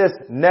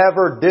Baptists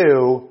never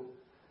do.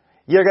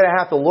 You're going to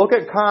have to look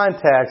at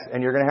context,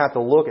 and you're going to have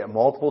to look at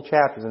multiple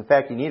chapters. In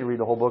fact, you need to read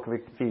the whole book of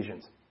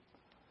Ephesians.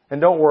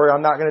 And don't worry,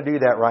 I'm not going to do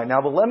that right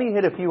now, but let me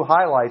hit a few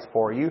highlights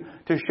for you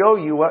to show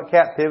you what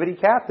captivity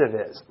captive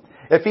is.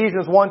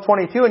 Ephesians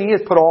 1:22, and he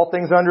has put all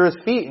things under his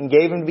feet and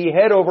gave him to be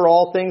head over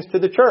all things to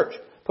the church.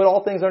 Put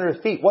all things under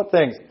his feet. What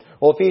things?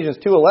 Well, Ephesians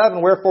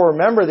 2:11, wherefore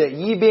remember that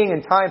ye being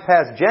in time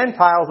past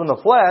Gentiles in the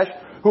flesh,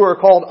 who are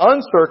called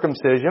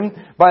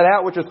uncircumcision, by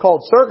that which is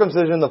called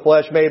circumcision in the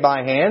flesh made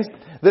by hands,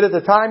 that at the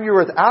time you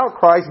were without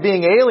Christ,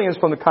 being aliens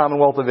from the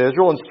commonwealth of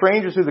Israel, and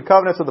strangers through the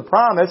covenants of the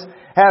promise,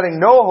 having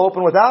no hope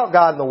and without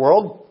God in the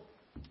world,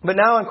 but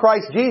now in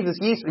Christ Jesus,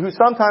 ye who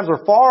sometimes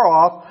are far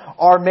off,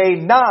 are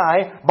made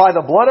nigh by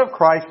the blood of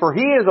Christ, for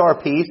He is our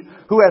peace,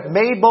 who hath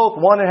made both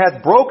one and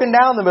hath broken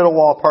down the middle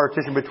wall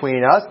partition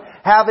between us,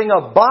 having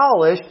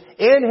abolished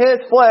in His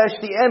flesh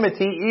the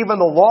enmity, even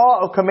the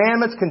law of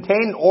commandments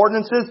contained in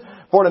ordinances,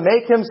 for to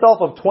make Himself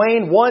of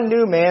twain one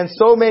new man,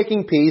 so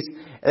making peace,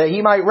 that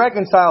He might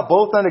reconcile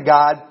both unto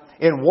God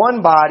in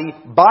one body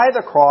by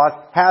the cross,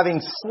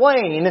 having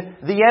slain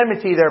the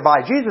enmity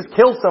thereby. Jesus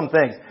killed some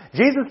things.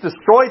 Jesus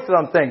destroyed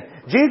some things.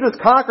 Jesus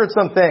conquered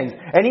some things.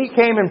 And He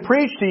came and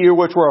preached to you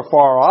which were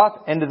afar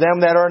off, and to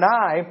them that are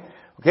nigh.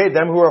 Okay,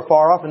 them who are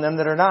far off and them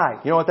that are nigh.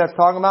 You know what that's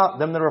talking about?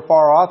 Them that are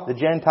far off, the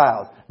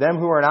Gentiles. Them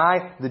who are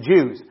nigh, the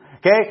Jews.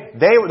 Okay?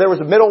 There was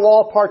a middle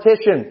wall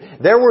partition.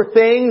 There were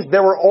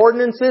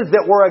ordinances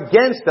that were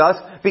against us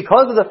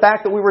because of the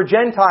fact that we were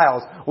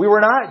Gentiles. We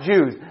were not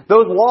Jews.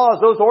 Those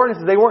laws, those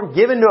ordinances, they weren't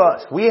given to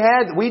us. We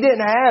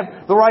didn't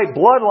have the right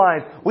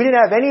bloodlines. We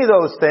didn't have any of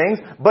those things.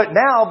 But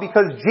now,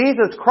 because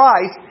Jesus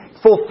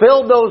Christ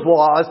fulfilled those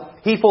laws,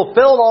 He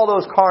fulfilled all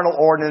those carnal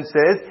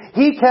ordinances.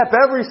 He kept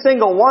every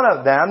single one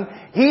of them.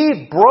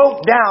 He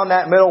broke down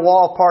that middle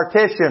wall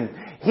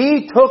partition.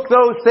 He took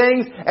those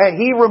things and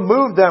He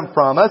removed them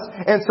from us.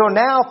 And so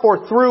now,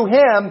 through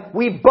Him,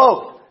 we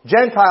both,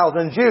 Gentiles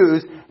and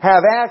Jews,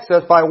 have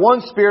access by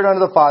one Spirit unto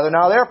the Father.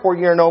 Now therefore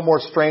ye are no more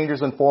strangers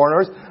and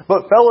foreigners,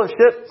 but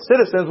fellowship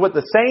citizens with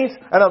the saints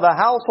and of the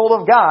household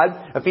of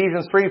God,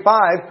 Ephesians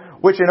 3:5,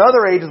 which in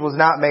other ages was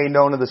not made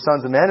known to the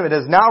sons of men, but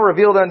is now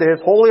revealed unto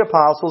His holy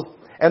apostles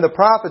and the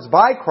prophets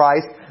by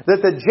Christ,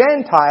 that the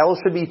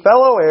Gentiles should be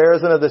fellow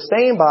heirs and of the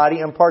same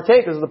body and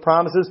partakers of the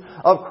promises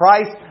of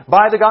Christ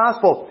by the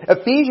gospel.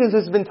 Ephesians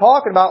has been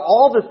talking about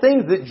all the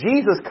things that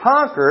Jesus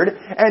conquered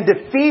and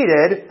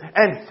defeated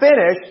and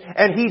finished,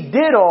 and He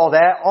did all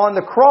that on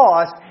the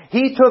cross.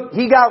 He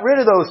got rid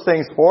of those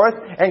things for us,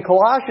 and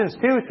Colossians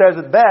 2 says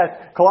it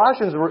best.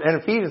 Colossians and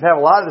Ephesians have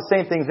a lot of the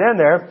same things in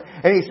there,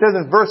 and he says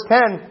in verse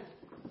 10,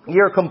 ye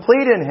are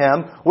complete in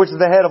Him, which is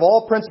the head of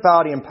all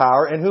principality and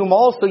power, in whom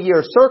also ye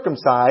are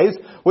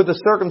circumcised, with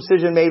the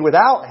circumcision made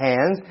without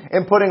hands,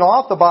 in putting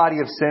off the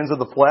body of sins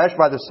of the flesh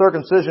by the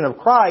circumcision of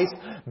Christ,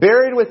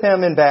 buried with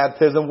Him in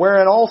baptism,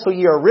 wherein also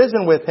ye are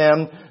risen with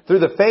Him,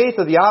 through the faith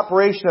of the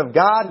operation of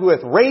God, who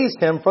hath raised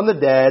Him from the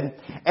dead,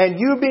 and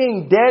you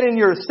being dead in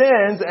your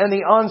sins, and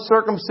the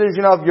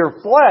uncircumcision of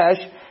your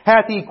flesh,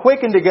 hath He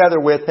quickened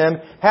together with Him,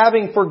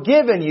 having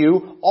forgiven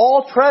you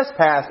all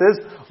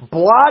trespasses,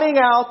 blotting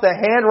out the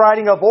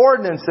handwriting of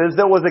ordinances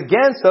that was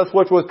against us,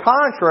 which was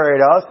contrary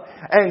to us,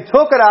 and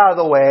took it out of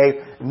the way,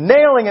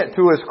 nailing it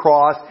to His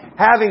cross,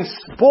 having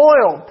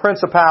spoiled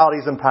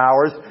principalities and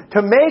powers,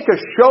 to make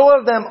a show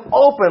of them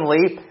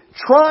openly,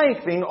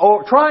 triumphing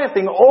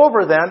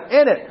over them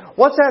in it.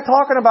 What's that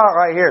talking about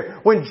right here?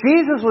 When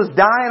Jesus was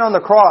dying on the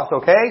cross,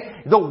 okay?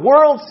 The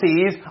world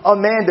sees a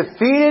man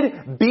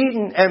defeated,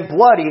 beaten, and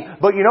bloody.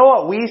 But you know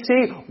what we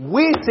see?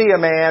 We see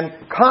a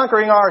man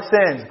conquering our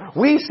sins.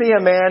 We see a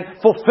man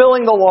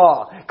fulfilling the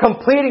law,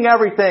 completing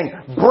everything,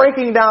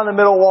 breaking down the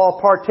middle wall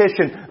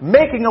partition,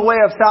 making a way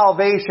of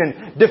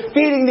salvation,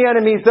 defeating the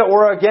enemies that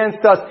were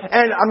against us.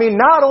 And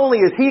not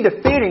only is He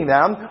defeating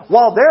them,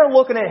 while they're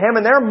looking at Him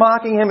and they're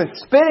mocking Him and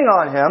spitting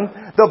on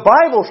Him, the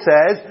Bible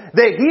says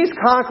that He's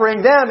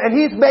conquering them and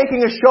He's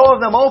making a show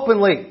of them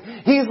openly.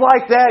 He's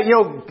like that,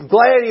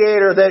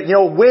 gladiator that,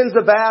 wins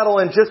the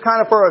battle and just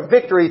kind of for a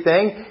victory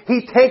thing,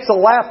 he takes a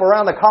lap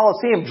around the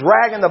Colosseum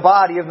dragging the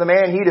body of the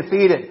man He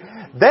defeated.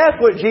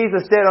 That's what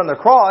Jesus did on the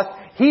cross.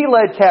 He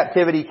led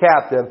captivity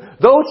captive.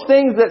 Those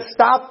things that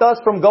stopped us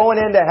from going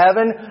into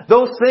heaven,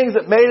 those things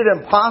that made it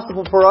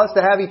impossible for us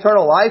to have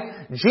eternal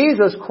life,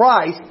 Jesus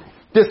Christ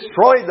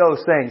destroyed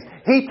those things.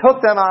 He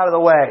took them out of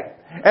the way.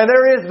 And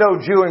there is no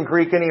Jew and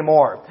Greek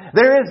anymore.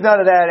 There is none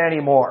of that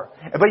anymore.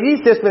 But these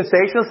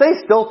dispensationalists,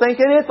 they still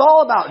thinking it's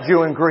all about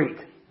Jew and Greek.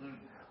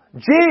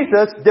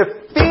 Jesus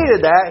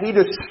defeated that. He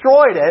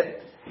destroyed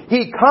it.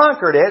 He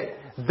conquered it.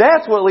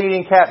 That's what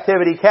leading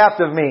captivity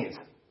captive means.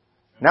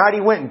 Not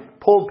He went and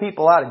pulled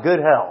people out of good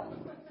hell.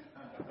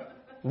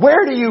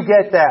 Where do you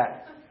get that?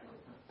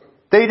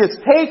 They just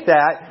take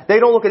that. They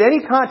don't look at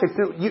any context.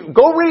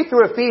 Go read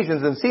through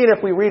Ephesians and see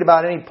if we read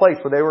about any place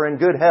where they were in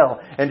good hell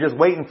and just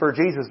waiting for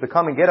Jesus to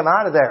come and get them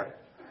out of there.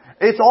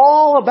 It's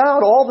all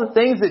about all the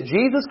things that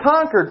Jesus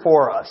conquered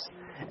for us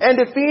and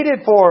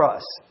defeated for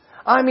us.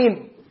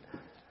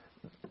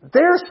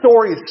 Their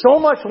story is so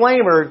much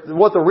lamer than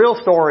what the real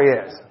story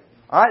is.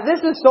 Alright, this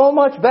is so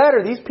much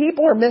better. These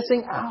people are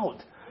missing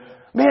out.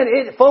 Man,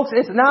 folks,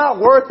 it's not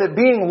worth it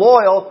being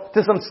loyal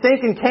to some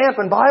stinking camp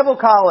and Bible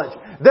college.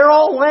 They're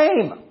all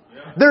lame.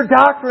 Their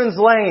doctrine's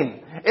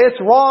lame.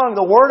 It's wrong.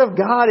 The Word of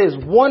God is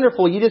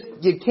wonderful. You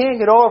can't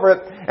get over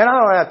it. And I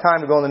don't have time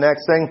to go on the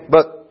next thing,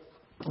 but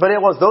it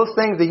was those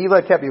things that He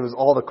kept. It was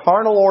all the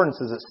carnal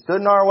ordinances that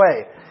stood in our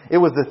way. It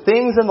was the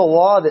things in the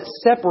law that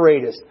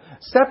separate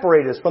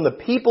us from the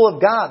people of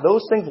God.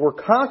 Those things were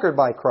conquered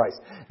by Christ.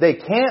 They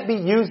can't be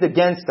used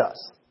against us.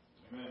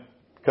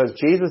 Because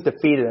Jesus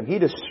defeated them. He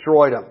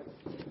destroyed them.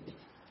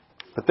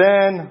 But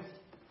then,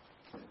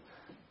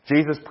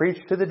 Jesus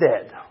preached to the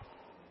dead.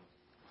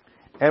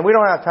 And we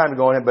don't have time to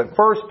go in it, but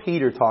 1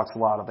 Peter talks a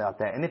lot about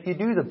that. And if you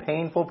do the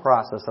painful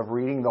process of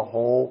reading the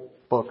whole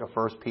book of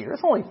 1 Peter,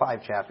 it's only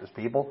 5 chapters,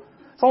 people.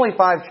 It's only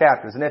 5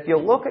 chapters. And if you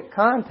look at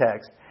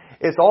context,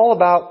 it's all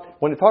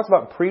about, when it talks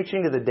about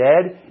preaching to the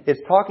dead,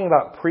 it's talking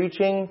about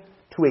preaching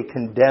to a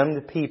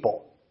condemned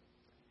people.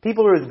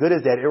 People who are as good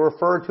as dead. It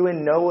referred to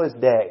in Noah's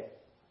day.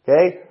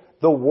 Okay?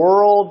 The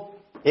world,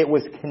 it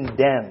was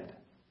condemned.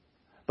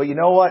 But you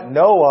know what?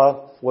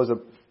 Noah was a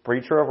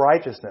preacher of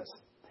righteousness.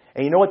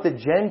 And you know what? The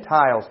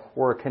Gentiles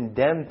were a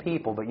condemned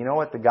people. But you know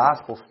what? The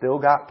gospel still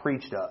got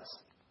preached to us.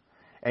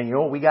 And you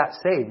know what? We got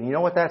saved. And you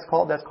know what that's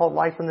called? That's called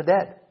life from the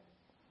dead.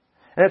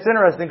 And it's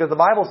interesting because the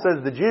Bible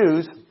says the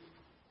Jews,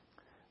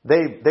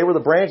 they were the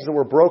branches that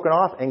were broken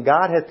off, and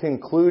God had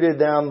concluded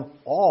them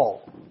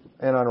all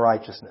in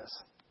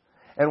unrighteousness.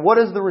 And what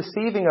is the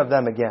receiving of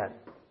them again?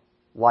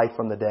 Life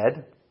from the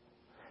dead.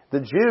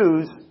 The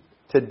Jews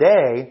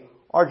today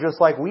are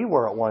just like we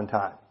were at one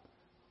time.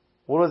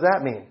 What does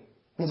that mean?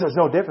 It means there's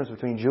no difference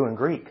between Jew and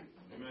Greek.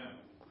 Amen.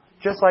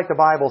 Just like the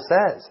Bible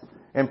says.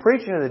 And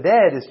preaching to the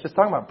dead is just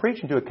talking about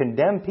preaching to a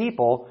condemned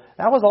people.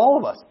 That was all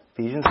of us.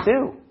 Ephesians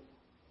 2.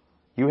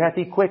 You hath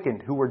He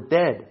quickened who were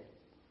dead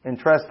in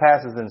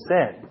trespasses and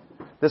sin.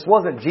 This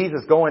wasn't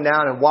Jesus going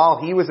down and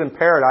while He was in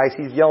paradise,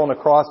 He's yelling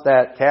across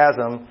that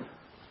chasm,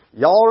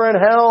 y'all are in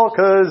hell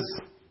because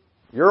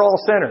you're all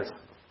sinners.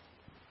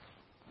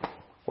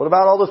 What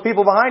about all those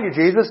people behind you,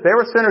 Jesus? They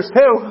were sinners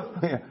too.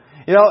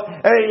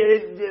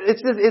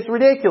 It's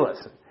ridiculous.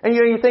 And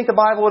you think the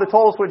Bible would have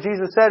told us what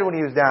Jesus said when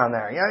He was down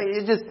there.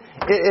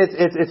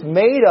 It's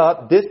made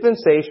up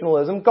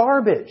dispensationalism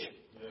garbage.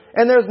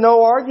 And there's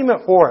no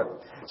argument for it.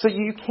 So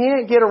you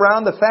can't get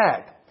around the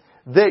fact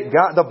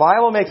that the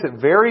Bible makes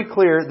it very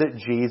clear that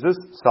Jesus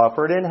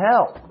suffered in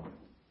hell.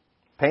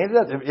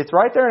 It's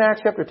right there in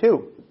Acts chapter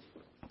 2.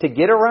 To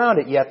get around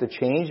it, you have to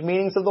change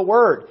meanings of the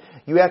word.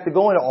 You have to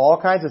go into all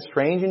kinds of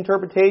strange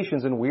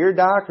interpretations and weird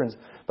doctrines.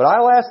 But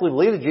I lastly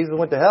believe that Jesus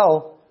went to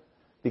hell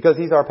because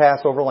He's our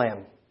Passover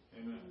lamb.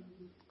 Amen.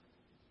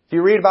 If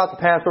you read about the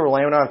Passover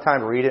lamb, we don't have time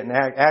to read it. In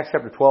Acts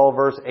chapter 12,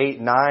 verse 8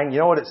 and 9, you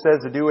know what it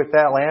says to do with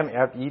that lamb? You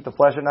have to eat the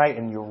flesh at night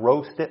and you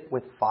roast it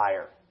with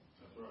fire.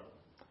 That's right.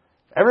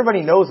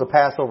 Everybody knows the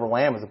Passover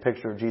lamb is a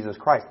picture of Jesus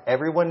Christ.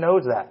 Everyone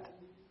knows that.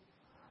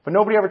 But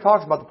nobody ever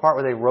talks about the part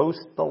where they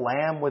roast the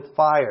lamb with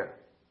fire.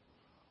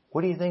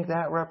 What do you think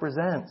that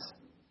represents?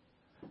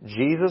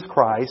 Jesus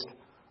Christ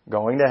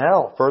going to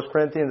hell. 1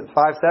 Corinthians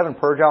 5:7,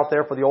 purge out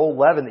therefore the old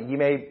leaven, that ye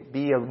may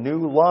be a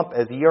new lump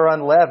as ye are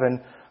unleavened,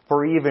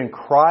 for even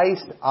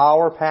Christ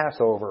our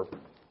Passover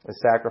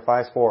is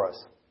sacrificed for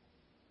us.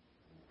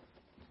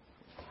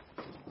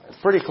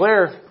 It's pretty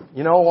clear.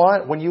 You know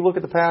what? When you look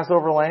at the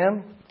Passover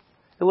lamb,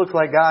 It looks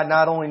like God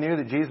not only knew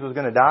that Jesus was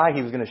going to die,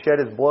 He was going to shed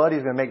His blood, He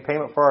was going to make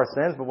payment for our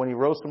sins, but when He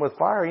roasted Him with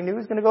fire, He knew He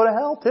was going to go to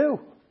hell too.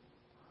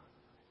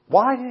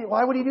 Why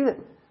would He do that?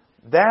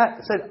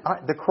 That said,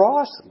 the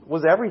cross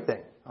was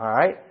everything. All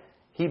right?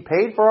 He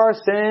paid for our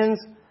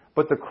sins,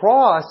 but the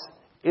cross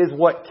is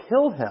what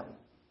killed Him.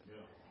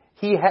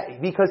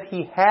 Because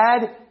He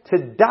had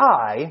to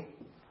die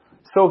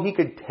so He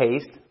could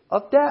taste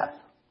of death.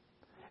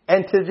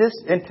 And to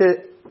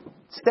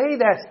say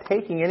that's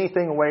taking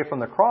anything away from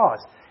the cross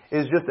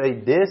is just a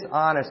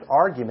dishonest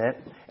argument,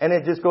 and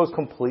it just goes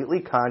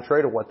completely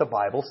contrary to what the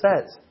Bible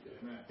says.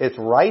 It's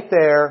right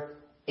there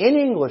in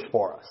English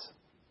for us.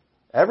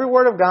 Every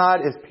word of God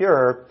is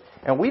pure,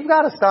 and we've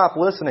got to stop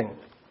listening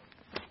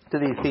to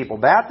these people.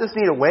 Baptists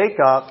need to wake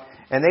up,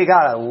 and they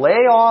got to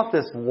lay off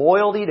this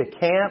loyalty to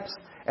camps,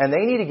 and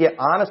they need to get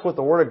honest with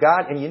the Word of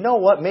God. And you know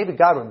what? Maybe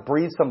God would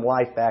breathe some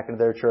life back into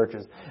their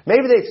churches.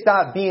 Maybe they'd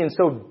stop being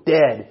so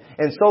dead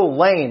and so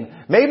lame.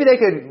 Maybe they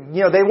could,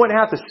 they wouldn't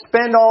have to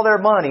spend all their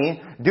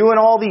money doing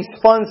all these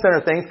fun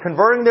center things,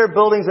 converting their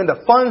buildings into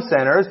fun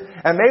centers,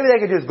 and maybe they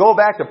could just go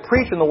back to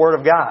preaching the Word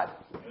of God.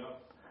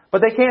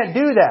 But they can't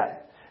do that.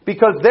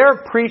 Because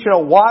they're preaching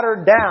a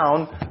watered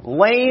down,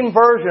 lame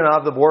version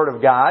of the Word of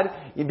God.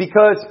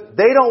 Because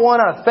they don't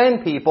want to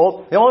offend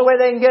people. The only way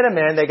they can get them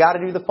in, they got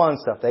to do the fun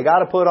stuff. They got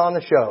to put on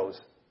the shows.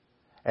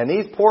 And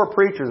these poor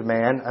preachers,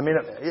 man,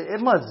 it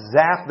must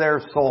zap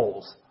their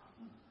souls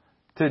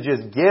to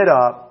just get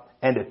up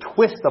and to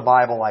twist the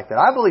Bible like that.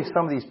 I believe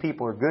some of these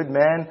people are good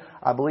men.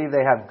 I believe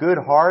they have good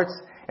hearts.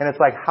 And it's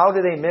like, how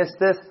do they miss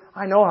this?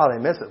 I know how they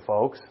miss it,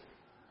 folks.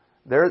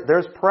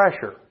 There's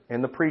pressure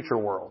in the preacher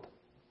world.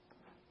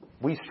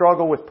 We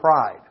struggle with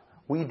pride.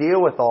 We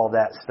deal with all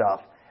that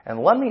stuff.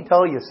 And let me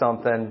tell you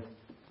something.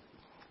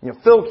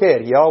 Phil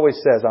Kidd, he always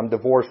says, I'm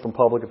divorced from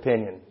public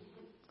opinion.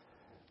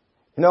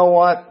 You know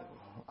what?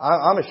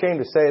 I'm ashamed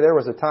to say there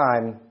was a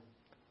time,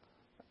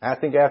 I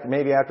think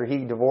after he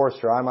divorced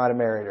her, I might have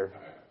married her.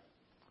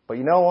 But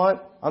you know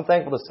what? I'm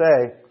thankful to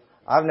say,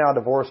 I've now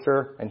divorced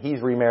her and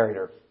he's remarried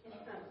her.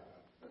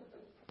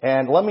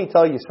 And let me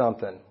tell you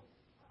something.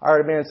 I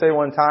heard a man say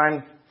one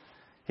time,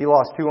 he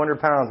lost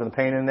 200 pounds in a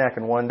pain in the neck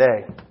in one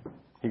day.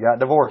 He got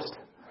divorced.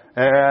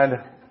 And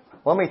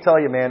let me tell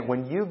you, man,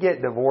 when you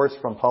get divorced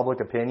from public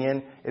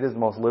opinion, it is the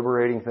most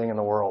liberating thing in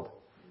the world.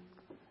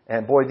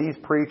 And boy, these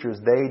preachers,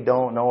 they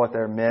don't know what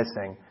they're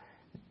missing.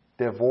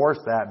 Divorce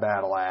that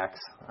battle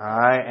axe, all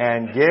right,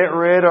 and get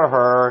rid of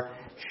her.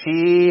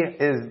 She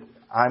is,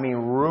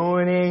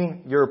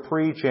 ruining your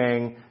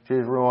preaching.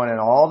 She's ruining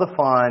all the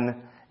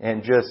fun.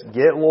 And just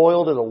get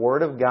loyal to the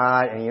Word of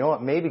God. And you know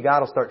what? Maybe God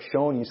will start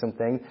showing you some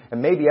things.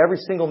 And maybe every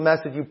single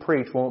message you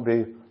preach won't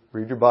be,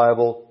 read your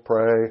Bible,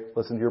 pray,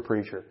 listen to your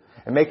preacher.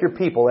 And make your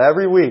people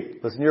every week,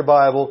 listen to your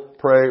Bible,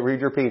 pray,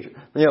 read your preacher.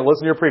 Listen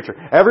to your preacher.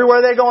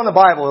 Everywhere they go in the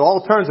Bible, it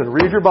all turns into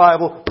read your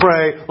Bible,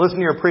 pray, listen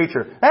to your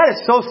preacher. That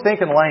is so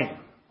stinking lame.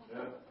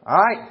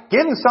 Alright?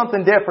 Give them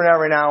something different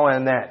every now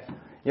and then.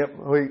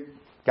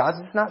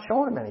 God's just not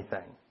showing them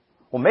anything.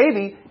 Well,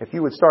 maybe if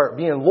you would start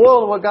being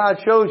loyal to what God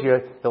shows you,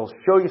 He'll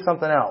show you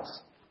something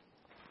else.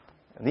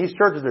 And these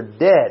churches are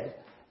dead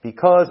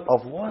because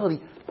of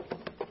loyalty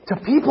to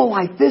people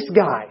like this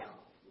guy.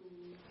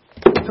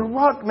 To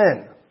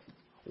Ruckman.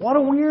 What a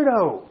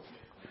weirdo.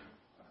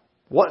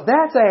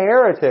 That's a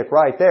heretic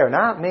right there,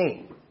 not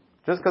me.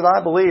 Just because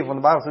I believe when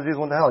the Bible says Jesus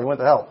went to hell, He went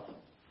to hell.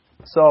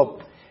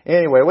 So,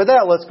 anyway, with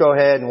that, let's go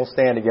ahead and we'll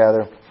stand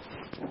together.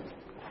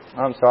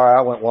 I'm sorry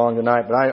I went long tonight, but